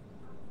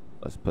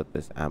 Let's put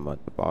this ammo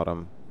at the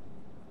bottom.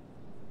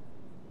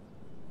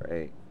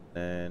 Right,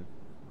 and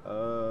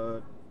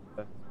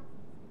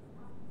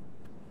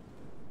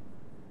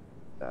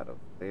that up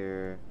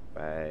there.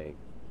 Bag.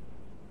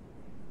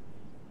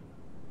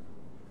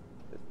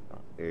 This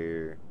down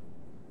here.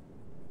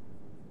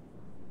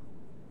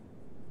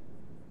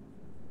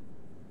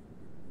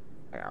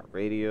 I got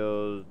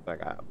radios. I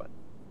got a bunch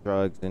of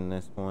drugs in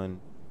this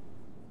one.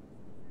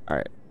 All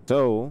right,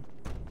 so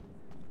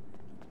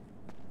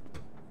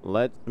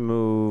let's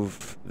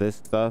move this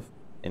stuff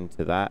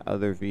into that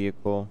other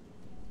vehicle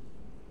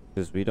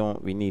because we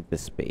need the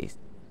space.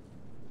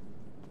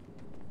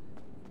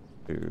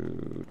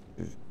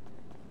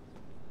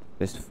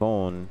 This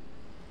phone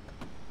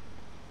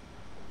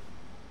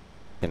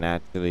can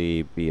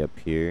actually be up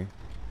here.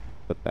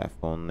 Put that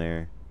phone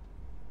there.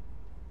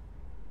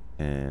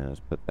 And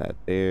let's put that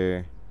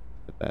there.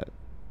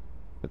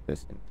 Put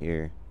this in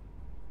here.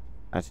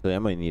 Actually,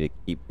 I'm gonna need to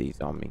keep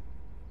these on me.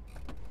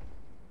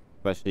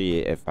 Especially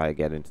if I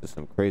get into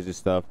some crazy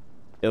stuff.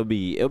 It'll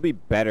be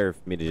better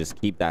for me to just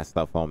keep that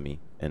stuff on me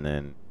and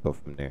then go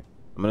from there.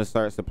 I'm gonna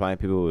start supplying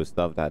people with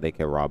stuff that they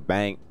can rob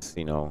banks,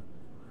 you know,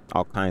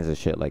 all kinds of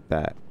shit like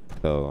that.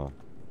 So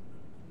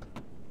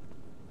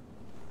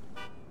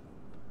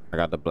I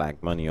got the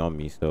black money on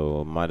me,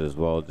 so might as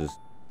well just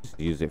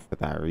use it for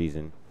that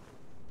reason.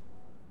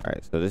 All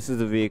right, so this is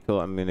the vehicle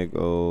I'm gonna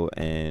go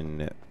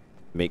and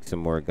make some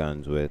more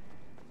guns with,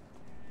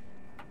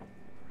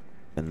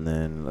 and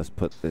then let's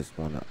put this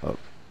one up.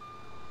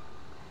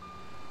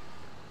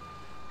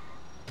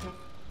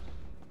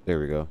 There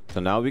we go.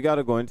 So now we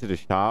gotta go into the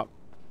shop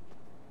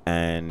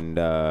and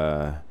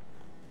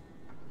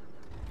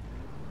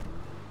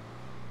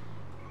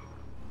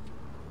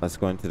let's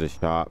go into the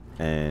shop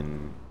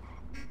and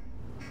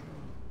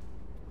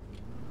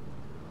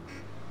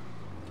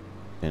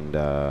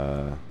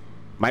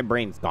my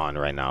brain's gone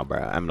right now, bro.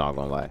 I'm not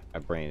gonna lie, my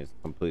brain is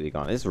completely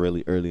gone. It's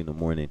really early in the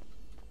morning.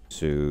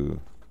 So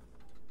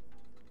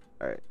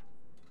all right,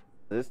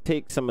 let's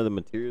take some of the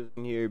materials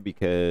in here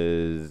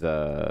because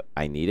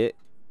I need it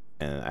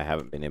and I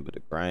haven't been able to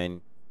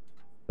grind.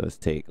 So let's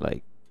take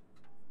like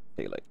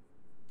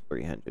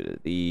 300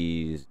 of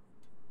these.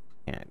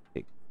 Can't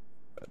take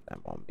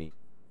them on me.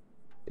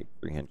 Take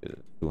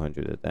 300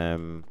 200 of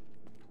them.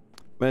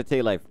 I'm gonna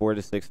take like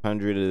 400 to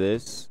 600 of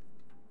this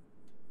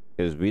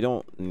because we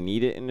don't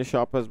need it in the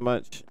shop as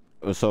much.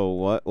 So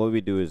what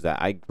we do is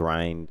that I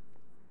grind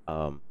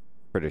for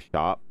the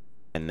shop,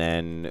 and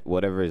then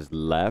whatever is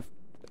left,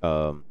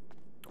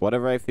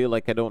 whatever I feel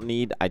like I don't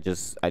need, I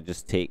just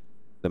take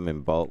them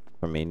in bulk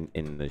from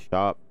in the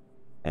shop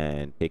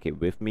and take it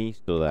with me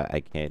so that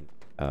I can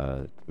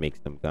make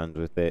some guns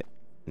with it,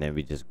 and then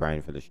we just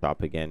grind for the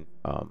shop again.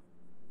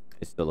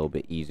 It's a little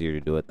bit easier to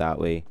do it that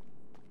way.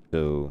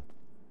 So,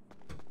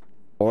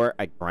 or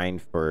I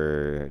grind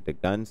for the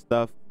gun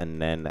stuff and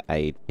then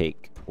I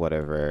take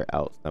whatever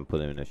else and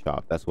put it in the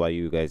shop. That's why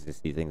you guys can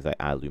see things like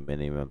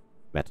aluminum,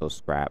 metal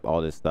scrap,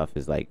 all this stuff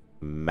is like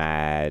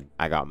mad.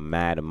 I got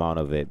mad amount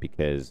of it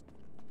because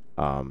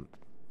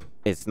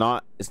it's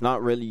not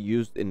really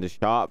used in the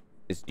shop.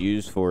 It's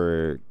used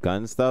for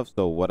gun stuff.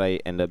 So what I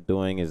end up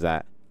doing is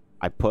that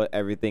I put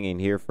everything in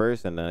here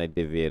first and then I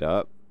divvy it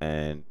up.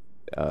 And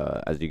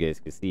as you guys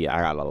can see,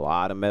 I got a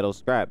lot of metal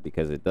scrap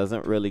because it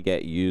doesn't really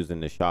get used in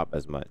the shop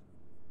as much.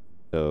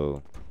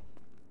 So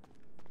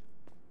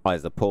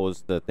as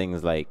opposed to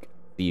things like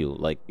steel,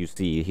 like you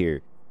see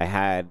here,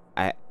 I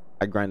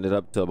grinded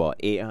up to about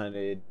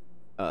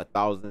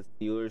 800,000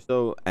 steel or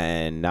so,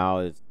 and now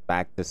it's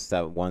back to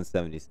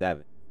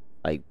 177.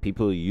 Like,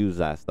 people use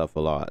that stuff a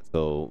lot.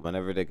 So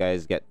whenever the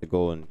guys get to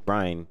go and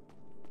grind,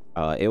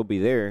 it'll be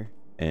there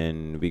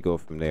and we go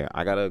from there.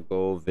 I gotta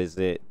go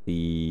visit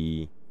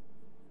the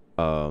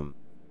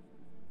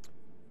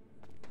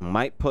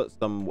might put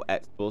some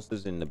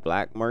explosives in the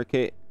black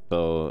market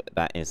so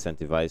that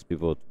incentivizes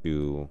people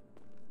to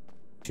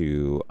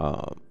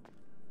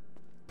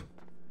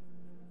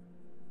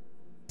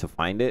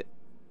find it.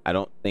 I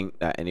don't think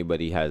that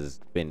anybody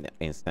has been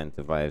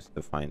incentivized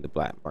to find the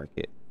black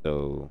market.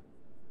 So,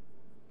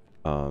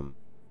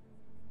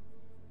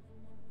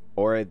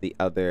 or the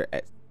other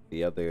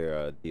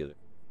dealer.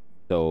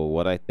 So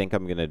what I think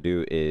I'm gonna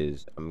do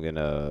is I'm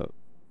gonna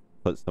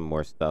put some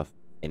more stuff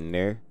in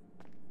there,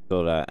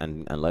 so that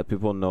and let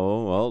people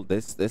know, well,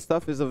 this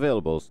stuff is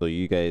available. So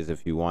you guys,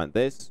 if you want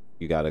this,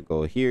 you gotta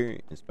go here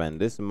and spend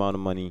this amount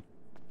of money,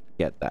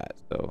 get that.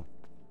 So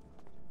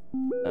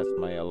that's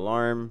my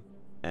alarm,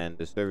 and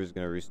the server is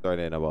gonna restart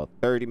in about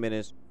 30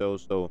 minutes or so.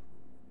 So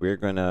we're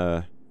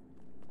gonna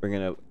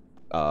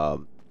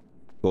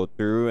go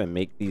through and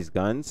make these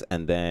guns,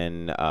 and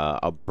then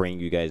I'll bring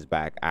you guys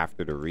back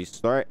after the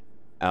restart.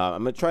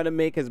 I'm gonna try to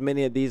make as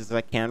many of these as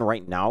I can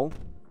right now,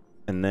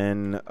 and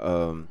then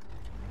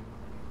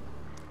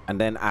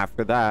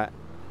after that,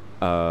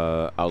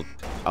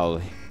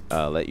 I'll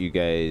let you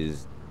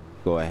guys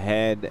go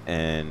ahead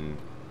and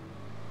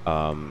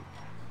well,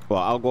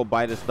 I'll go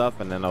buy the stuff,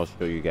 and then I'll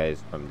show you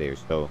guys from there.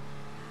 So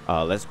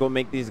let's go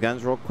make these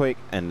guns real quick,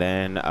 and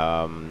then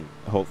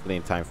hopefully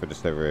in time for the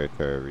server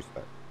to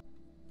restart.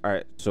 All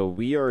right, so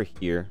we are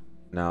here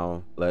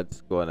now.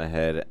 Let's go on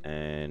ahead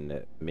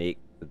and make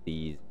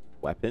these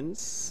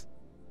weapons.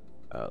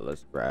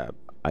 Let's grab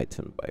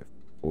item by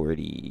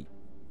 40.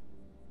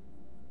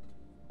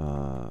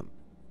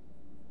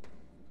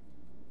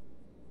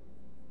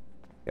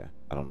 Yeah,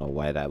 I don't know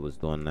why that was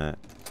doing that,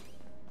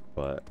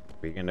 but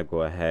we're gonna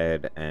go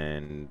ahead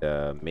and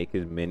make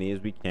as many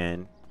as we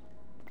can.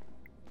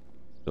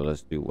 So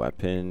let's do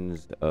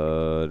weapons.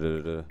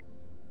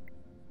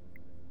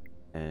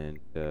 And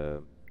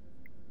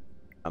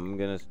I'm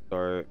gonna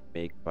start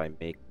by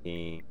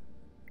making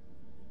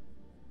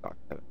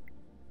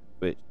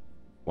switch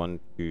 1,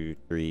 2,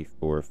 3,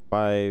 4,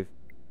 5,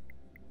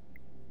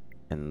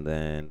 and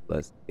then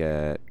let's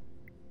get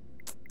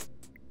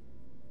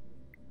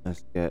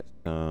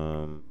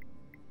some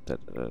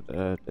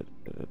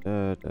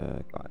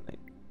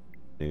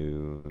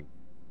new.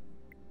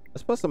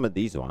 Let's put some of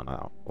these on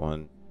out.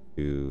 1,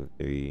 2,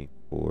 3,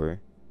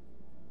 4.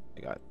 I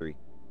got 3.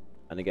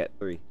 And I get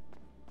 3.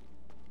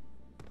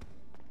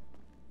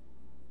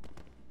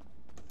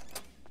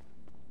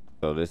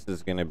 So this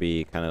is gonna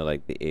be kind of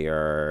like the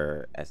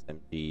AR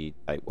SMG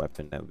type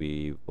weapon that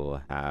we will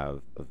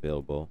have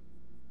available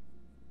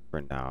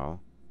for now.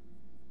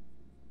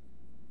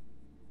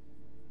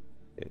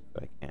 Okay,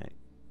 so I can't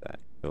use that.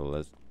 So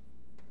let's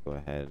go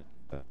ahead.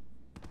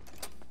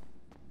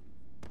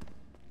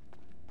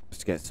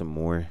 Let's get some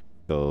more.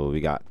 So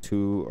we got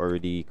 2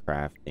 already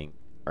crafting.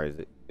 Or is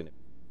it gonna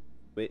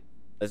wait?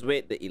 Let's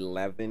wait the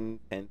 10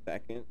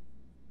 seconds.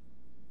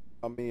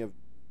 How many of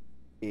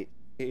it?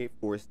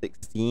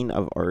 416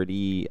 I've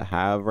already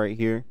have right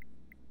here,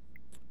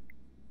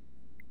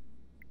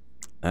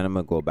 and I'm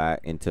gonna go back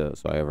into,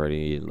 so I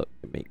already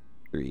looked to make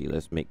 3.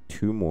 Let's make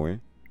 2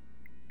 more.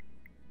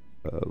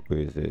 Where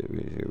is it?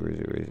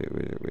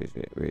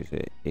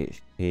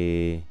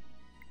 HP.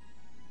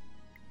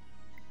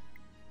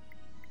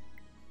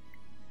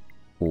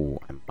 Oh,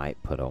 I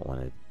might put out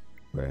one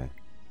of a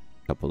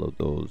couple of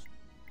those.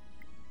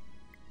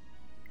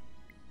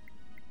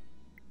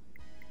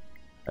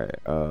 All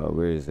right,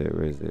 where is it?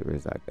 Where's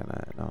that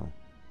gonna know?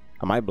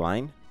 Am I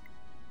blind?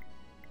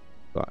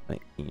 Glock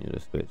 19 with a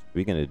switch.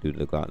 We're gonna do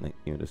the Glock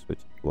 19 with a switch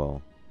as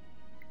well.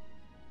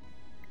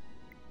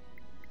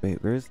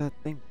 Wait, where's that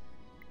thing?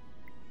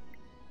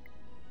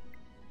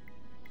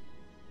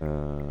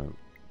 There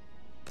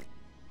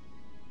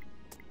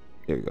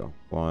we go.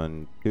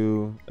 1,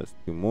 2. Let's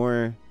do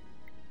more,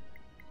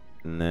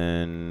 and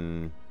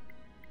then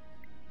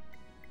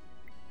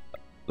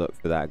look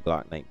for that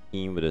Glock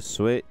 19 with a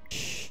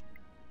switch.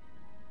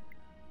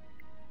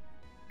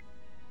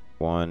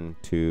 1,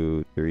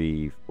 2,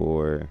 3,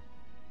 4,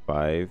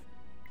 5.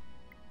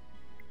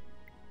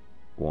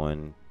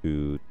 1,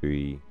 2,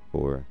 3,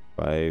 4,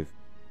 5.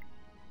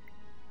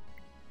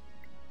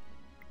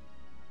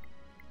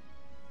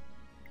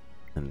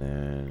 And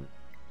then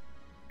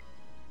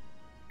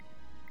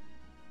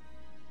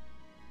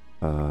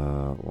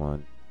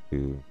 1,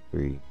 2,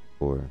 3,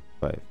 4,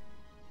 5. All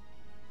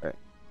right.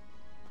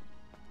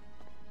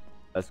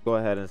 Let's go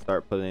ahead and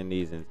start putting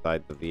these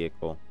inside the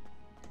vehicle.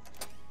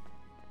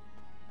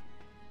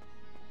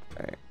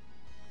 Alright,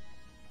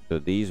 so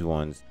these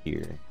ones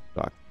here,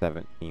 Glock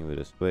 17 with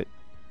a switch.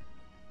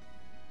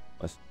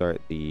 Let's start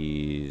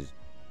these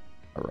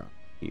around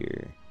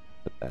here.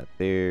 Put that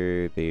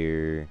there.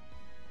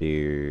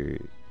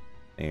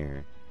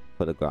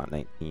 Put the Glock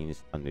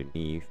 19s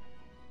underneath.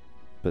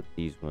 Put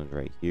these ones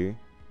right here.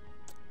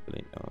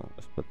 Really no,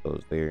 let's put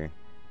those there.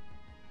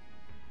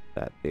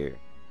 That there.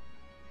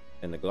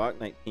 And the Glock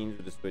 19s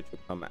with the switch will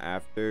come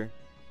after.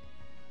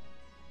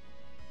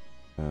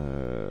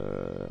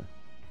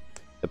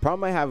 The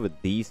problem I have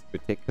with these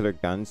particular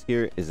guns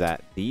here is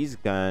that these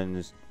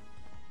guns,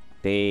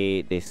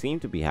 they seem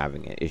to be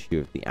having an issue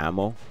with the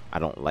ammo. I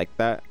don't like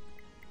that.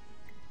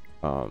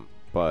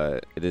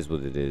 But it is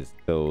what it is.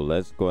 So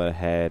let's go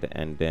ahead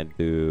and then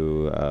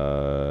do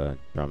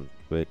drum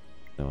switch.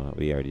 No,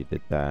 we already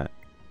did that.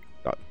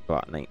 Got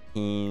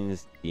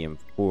 19s.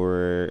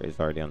 DM4 is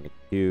already on the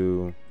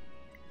queue.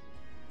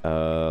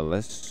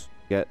 Let's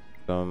get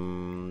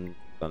some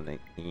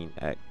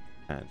 19x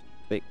and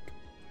stick.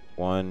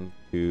 1,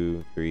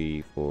 2,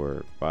 3,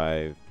 4,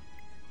 5.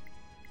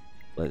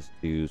 Let's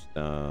do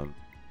some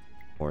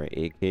more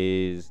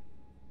AKs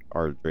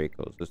or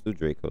Dracos. Let's do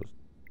Dracos.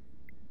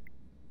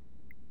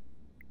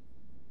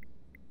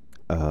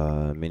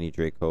 Mini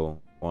Draco.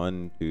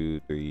 1, 2,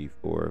 3,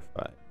 4,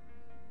 5.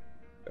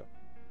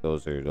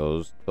 Those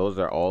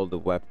are all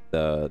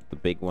the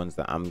big ones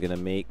that I'm gonna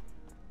make.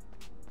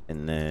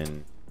 And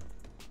then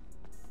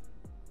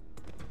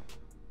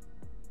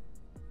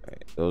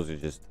those are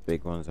just the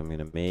big ones I'm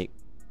gonna make.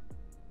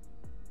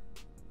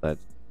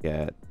 Let's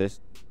get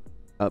this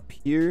up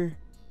here.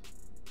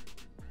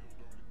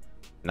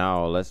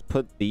 Now let's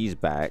put these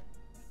back.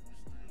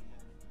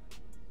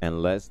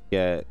 And let's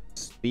get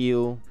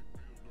steel,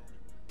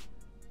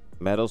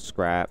 metal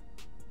scrap,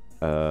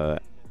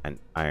 and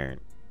iron.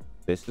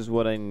 This is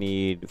what I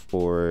need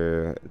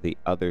for the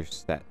other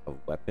set of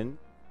weapons.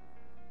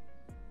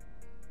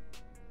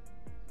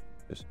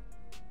 Just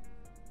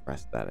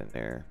press that in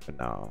there for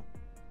now.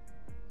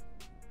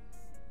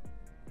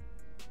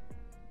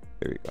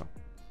 There we go.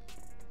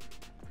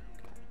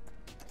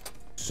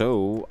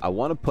 So I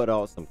want to put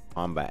out some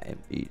combat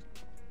MPs.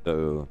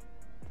 So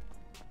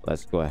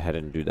let's go ahead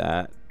and do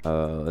that.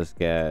 Let's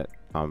get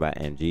combat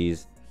MGs.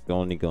 It's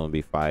only going to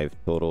be 5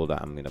 total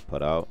that I'm going to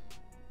put out.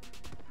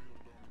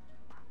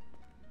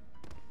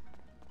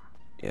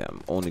 Yeah,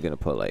 I'm only going to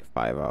put like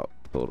 5 out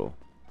total.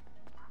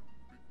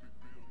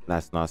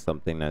 That's not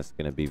something that's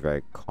going to be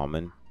very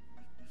common.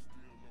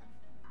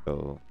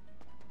 So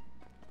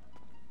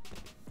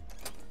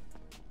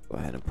go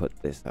ahead and put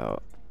this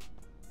out.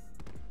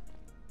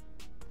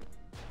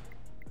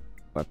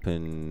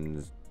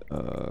 Weapons,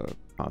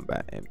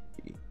 combat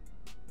MP.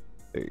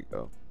 There you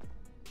go.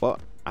 Well,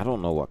 I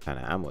don't know what kind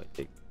of ammo it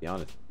takes, to be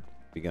honest.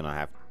 We're gonna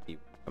have to see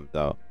what comes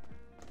out.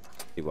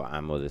 See what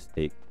ammo this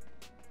takes.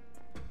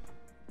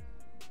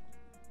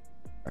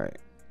 Alright.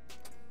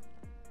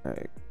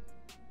 Alright.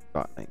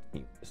 Got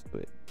 19. Let's do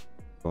it.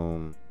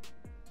 Boom.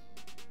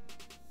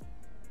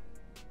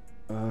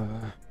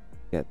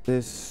 Get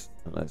this.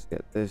 And let's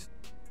get this.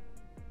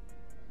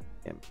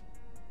 Damn.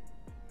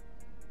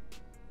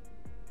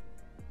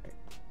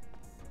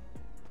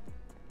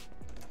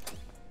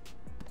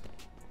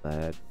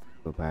 Let's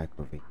go back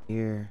over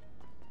here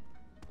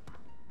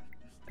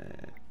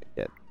and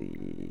get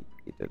the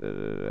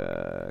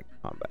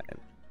combat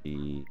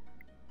MG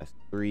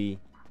S3.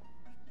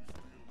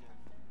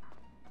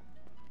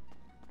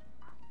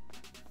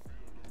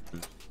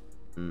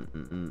 Alright,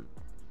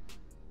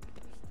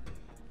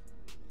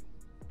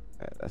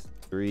 that's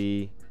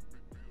 3.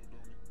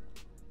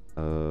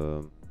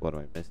 What am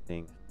I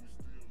missing?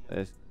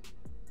 This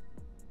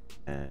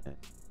and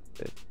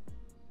this.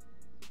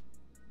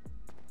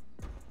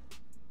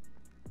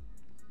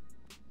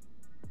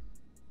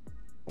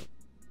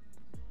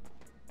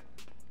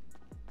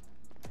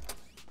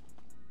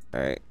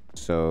 Alright,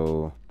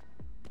 so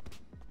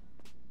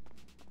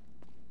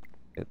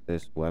get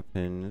this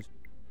weapons.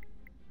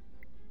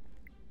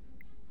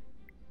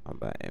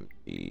 Combat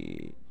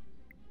MG.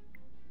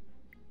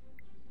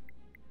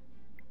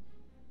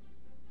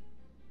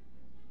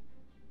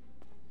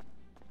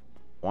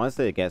 Once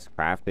it gets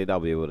crafted, I'll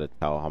be able to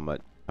tell how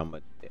much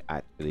it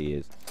actually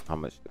is, how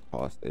much the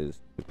cost is,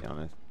 to be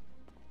honest.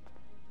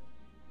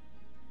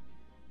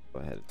 Go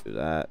ahead and do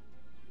that.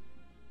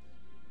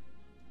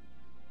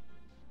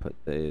 Put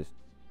this.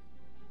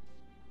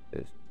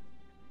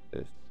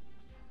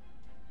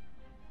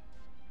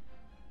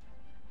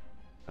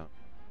 Oh.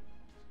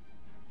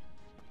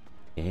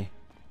 Yeah.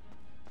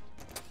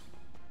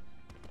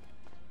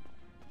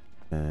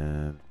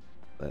 And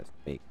let's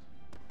make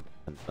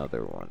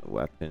another one.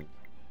 Weapon,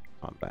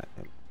 combat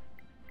him.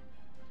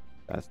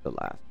 That's the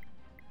last.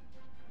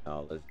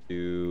 Now let's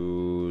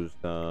do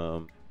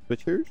some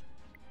switchers.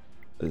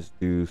 Let's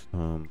do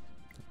some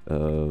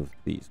of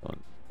these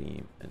ones.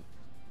 Beam and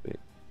switch.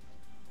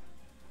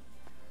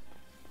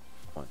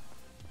 One.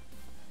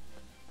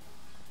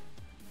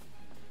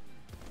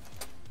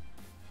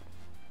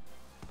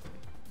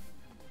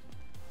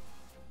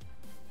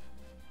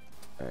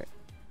 Alright.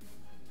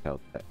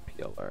 Help that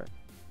PLR.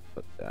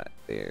 Put that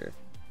there.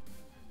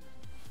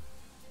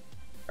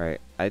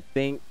 Alright, I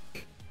think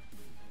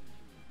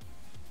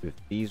with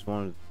these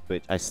ones,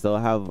 which I still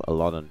have a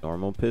lot of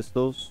normal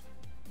pistols,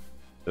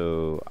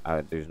 so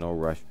there's no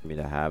rush for me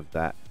to have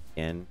that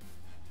again.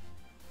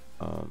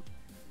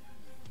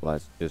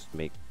 Let's just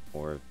make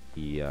more of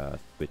the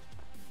switch.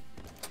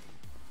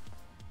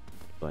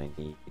 So I'm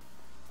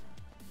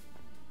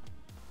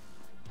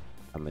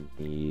gonna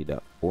need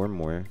 4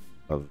 more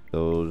of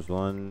those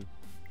ones.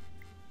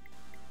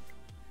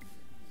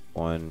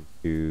 1,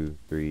 2,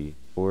 3,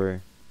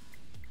 4.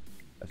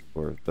 That's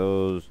 4 of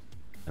those,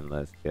 and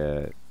let's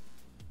get.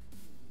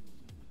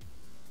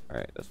 All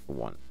right, that's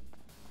 1.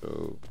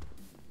 So,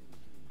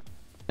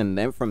 and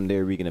then from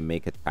there we're gonna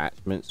make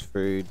attachments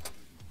for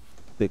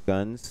the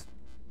guns.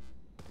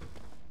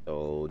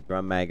 So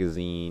drum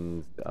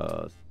magazines,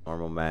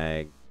 normal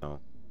mag,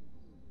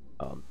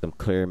 some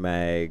clear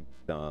mags,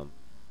 some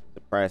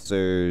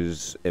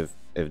suppressors. If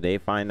they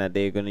find that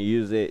they're gonna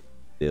use it,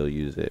 they'll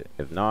use it.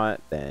 If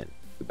not, then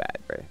too bad,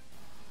 right?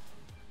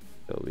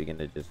 So we're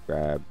gonna just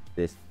grab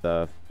this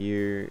stuff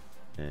here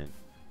and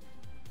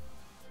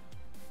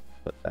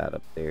put that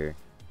up there.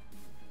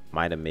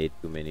 Might have made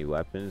too many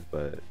weapons,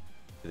 but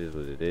it is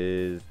what it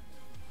is.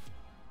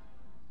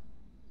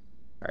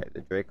 All right,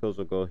 the Dracos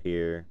will go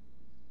here.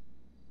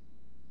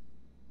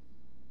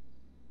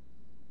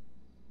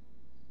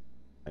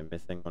 Am I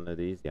missing one of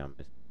these? Yeah, I'm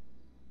missing.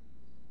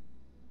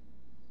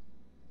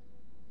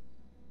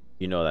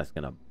 You know that's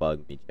gonna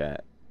bug me,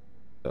 chat.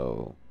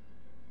 So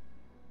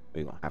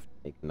we're gonna have to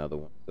make another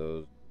one of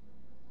those.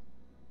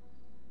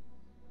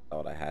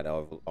 Thought I had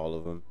all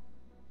of them.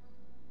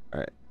 All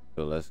right,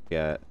 so let's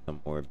get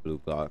some more blue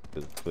blocks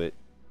to the switch.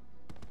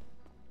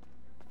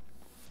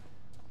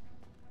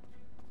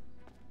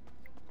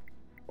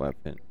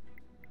 Weapon.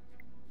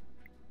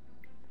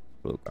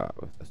 Blue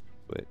block with the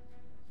switch.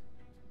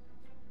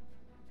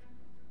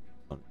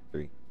 1,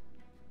 3.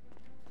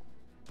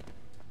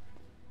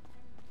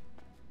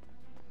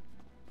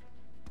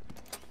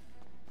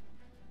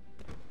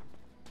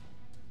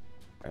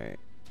 All right.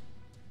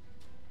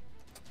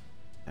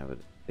 Have a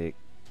stick.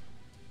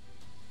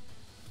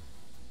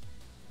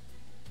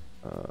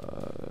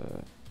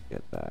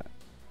 Get that.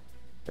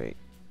 Great.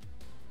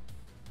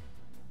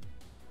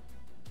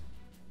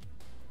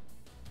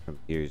 From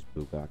here's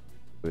blue block.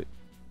 But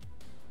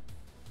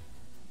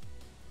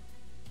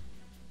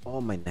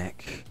oh, my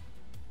neck.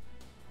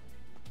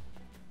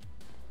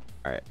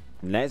 All right.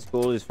 Next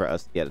goal is for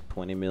us to get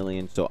 20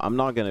 million. So I'm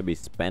not gonna be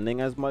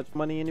spending as much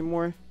money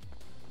anymore.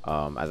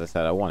 As I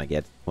said, I want to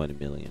get to 20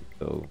 million.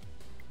 So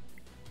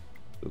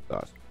blue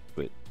block.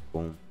 Quit.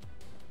 Boom.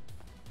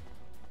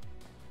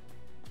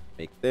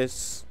 Make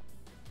this.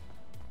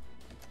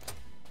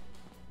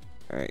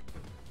 All right.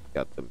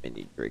 Got the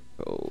mini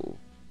Draco.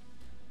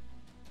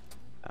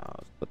 Now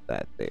let's put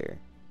that there.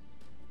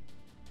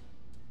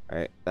 All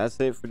right, that's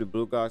it for the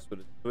blue box for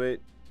the switch.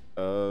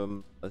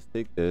 Let's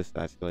take this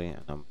actually,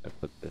 and I'm gonna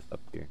put this up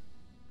here.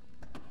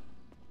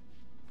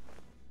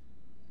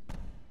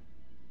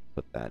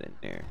 Put that in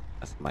there.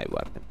 That's my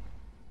weapon.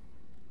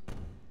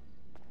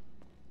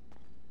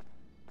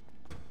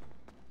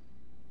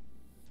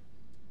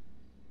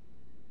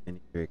 Mini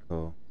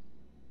Draco.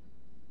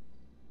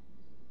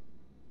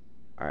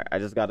 All right, I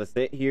just gotta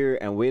sit here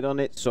and wait on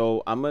it.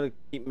 So I'm gonna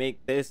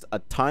make this a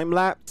time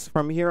lapse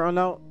from here on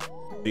out,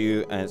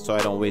 so I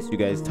don't waste you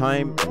guys'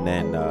 time. And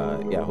then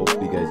yeah,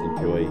 hopefully you guys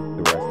enjoy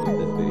the rest of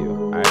this video.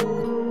 All right,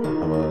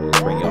 I'm gonna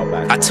bring y'all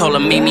back. I told her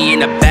meet me in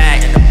the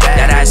back.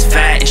 That ass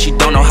fat and she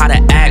don't know how to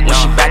act. When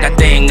she back that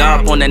thing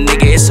up on the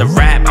nigga, it's a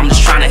rap. I'm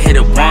just trying to hit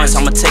it once,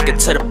 I'ma take it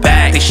to the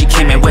back. Think she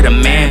came in with a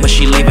man, but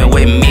she leaving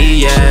with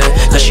me,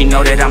 yeah. Cause she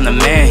know that I'm the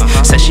man.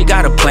 Said she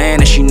got a plan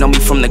and she know me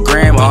from the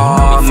gram.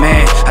 Oh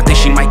man, I think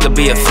she might could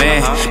be a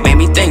fan. Made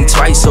me think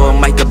twice, so it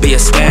might could be a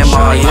scam.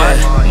 Oh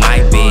yeah,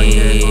 might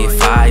be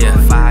fire.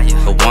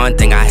 But one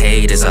thing I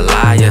hate is a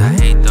liar.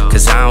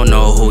 Cause I don't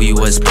know who you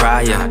was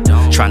prior.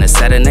 Tryna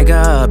set a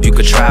nigga up, you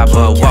could try,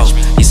 but whoa,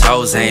 these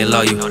hoes ain't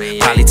loyal.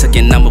 Probably took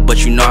your number,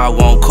 but you know I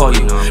won't call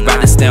you.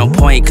 Rather stay on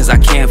point, cause I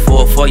can't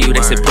fall for you.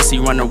 They say pussy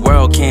run the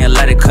world, can't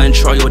let it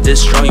control you or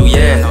destroy you,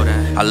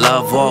 yeah. I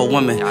love all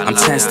women, I'm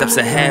 10 steps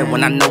ahead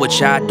when I know what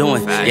y'all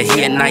doing. Yeah,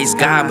 he a nice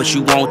guy, but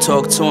you won't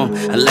talk to him.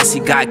 Unless he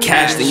got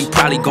cash, then you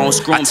probably gon'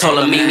 screw him. I told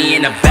her meet me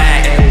in the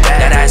back.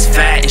 That ass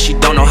fat and she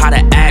don't know how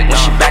to act. When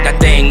she back that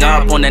thing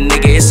up on the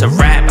nigga, it's a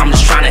rap. I'm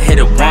just tryna hit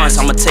it once,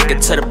 I'ma take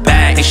it to the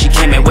back. Think she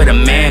came in with a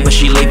man, but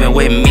she leaving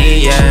with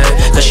me, yeah.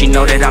 Cause she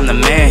know that I'm the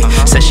man.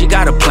 Said she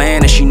got a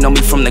plan and she know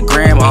me from the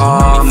gram.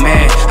 Oh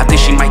man, I think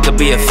she might could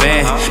be a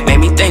fan. Made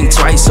me think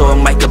twice, so it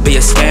might could be a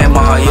scam.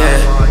 Oh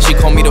yeah. She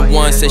called me the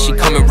one, said she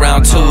coming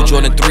round 2.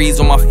 Jordan 3s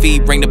on my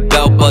feet, ring the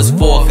bell, buzz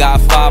 4.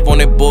 Got 5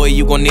 on it, boy,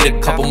 you gon' need a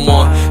couple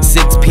more.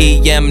 6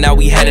 p.m. now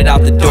we headed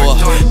out the door.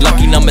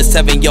 Lucky number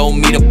 7, yo,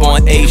 meet up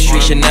on A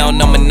Street. Chanel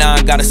number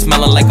 9, got her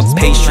smelling like a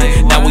pastry.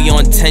 Now we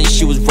on 10,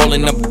 she was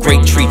rolling up a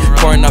great treat.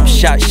 Pouring up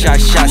shots,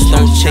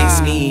 don't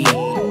chase me.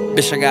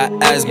 Bitch, I got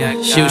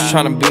asthma. She was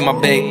tryna be my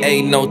babe,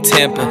 ain't no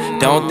temper.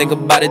 Don't think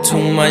about it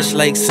too much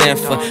like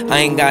Sanford. I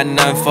ain't got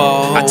nothing for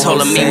I told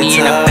her meet me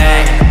in the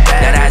back.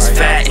 That ass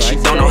fat and she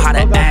don't know how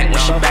to act. When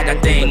she back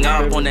that thing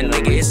up on the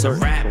nigga, it's a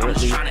rap. I'm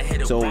just tryna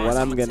hit it. So what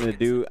I'm gonna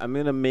do, I'm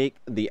gonna make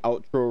the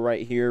outro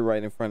right here,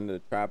 right in front of the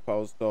trap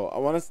house. So I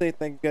want to say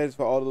thank you guys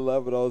for all the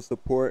love and all the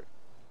support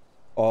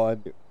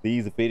on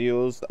these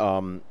videos.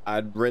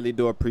 I really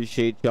do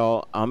appreciate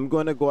y'all. I'm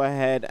gonna go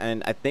ahead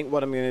and I think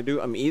what I'm gonna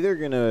do, I'm either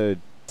gonna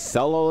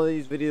sell all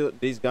of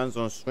these guns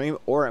on stream,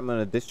 or I'm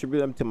gonna distribute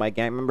them to my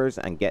gang members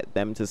and get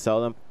them to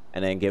sell them,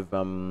 and then give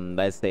them,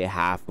 let's say,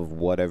 half of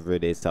whatever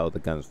they sell the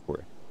guns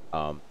for,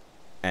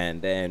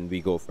 and then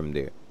we go from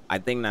there. I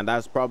think that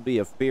that's probably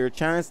a fair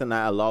chance, and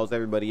that allows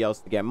everybody else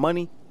to get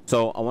money.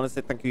 So I want to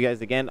say thank you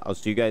guys again. I'll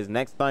see you guys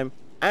next time.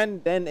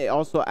 And then it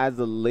also adds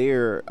a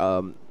layer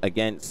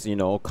against, you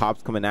know,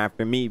 cops coming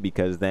after me,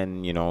 because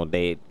then, you know,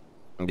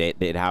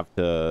 they'd have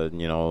to,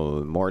 you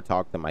know, more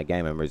talk to my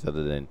gang members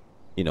other than,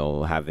 you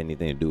know, have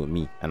anything to do with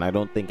me. And I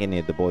don't think any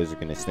of the boys are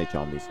gonna snitch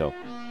on me. So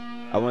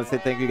I want to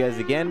say thank you guys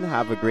again.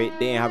 Have a great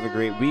day and have a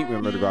great week.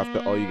 Remember to go after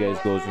all you guys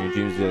goals and your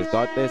dreams. You guys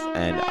got this,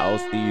 and I'll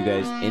see you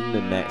guys in the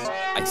next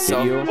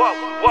video.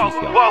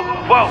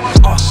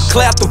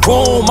 Clear out the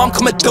room, I'm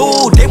coming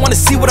through. They want to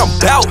see what I'm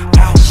about.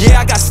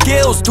 Yeah, I got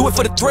skills, do it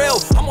for the thrill.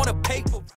 I'm on a paper.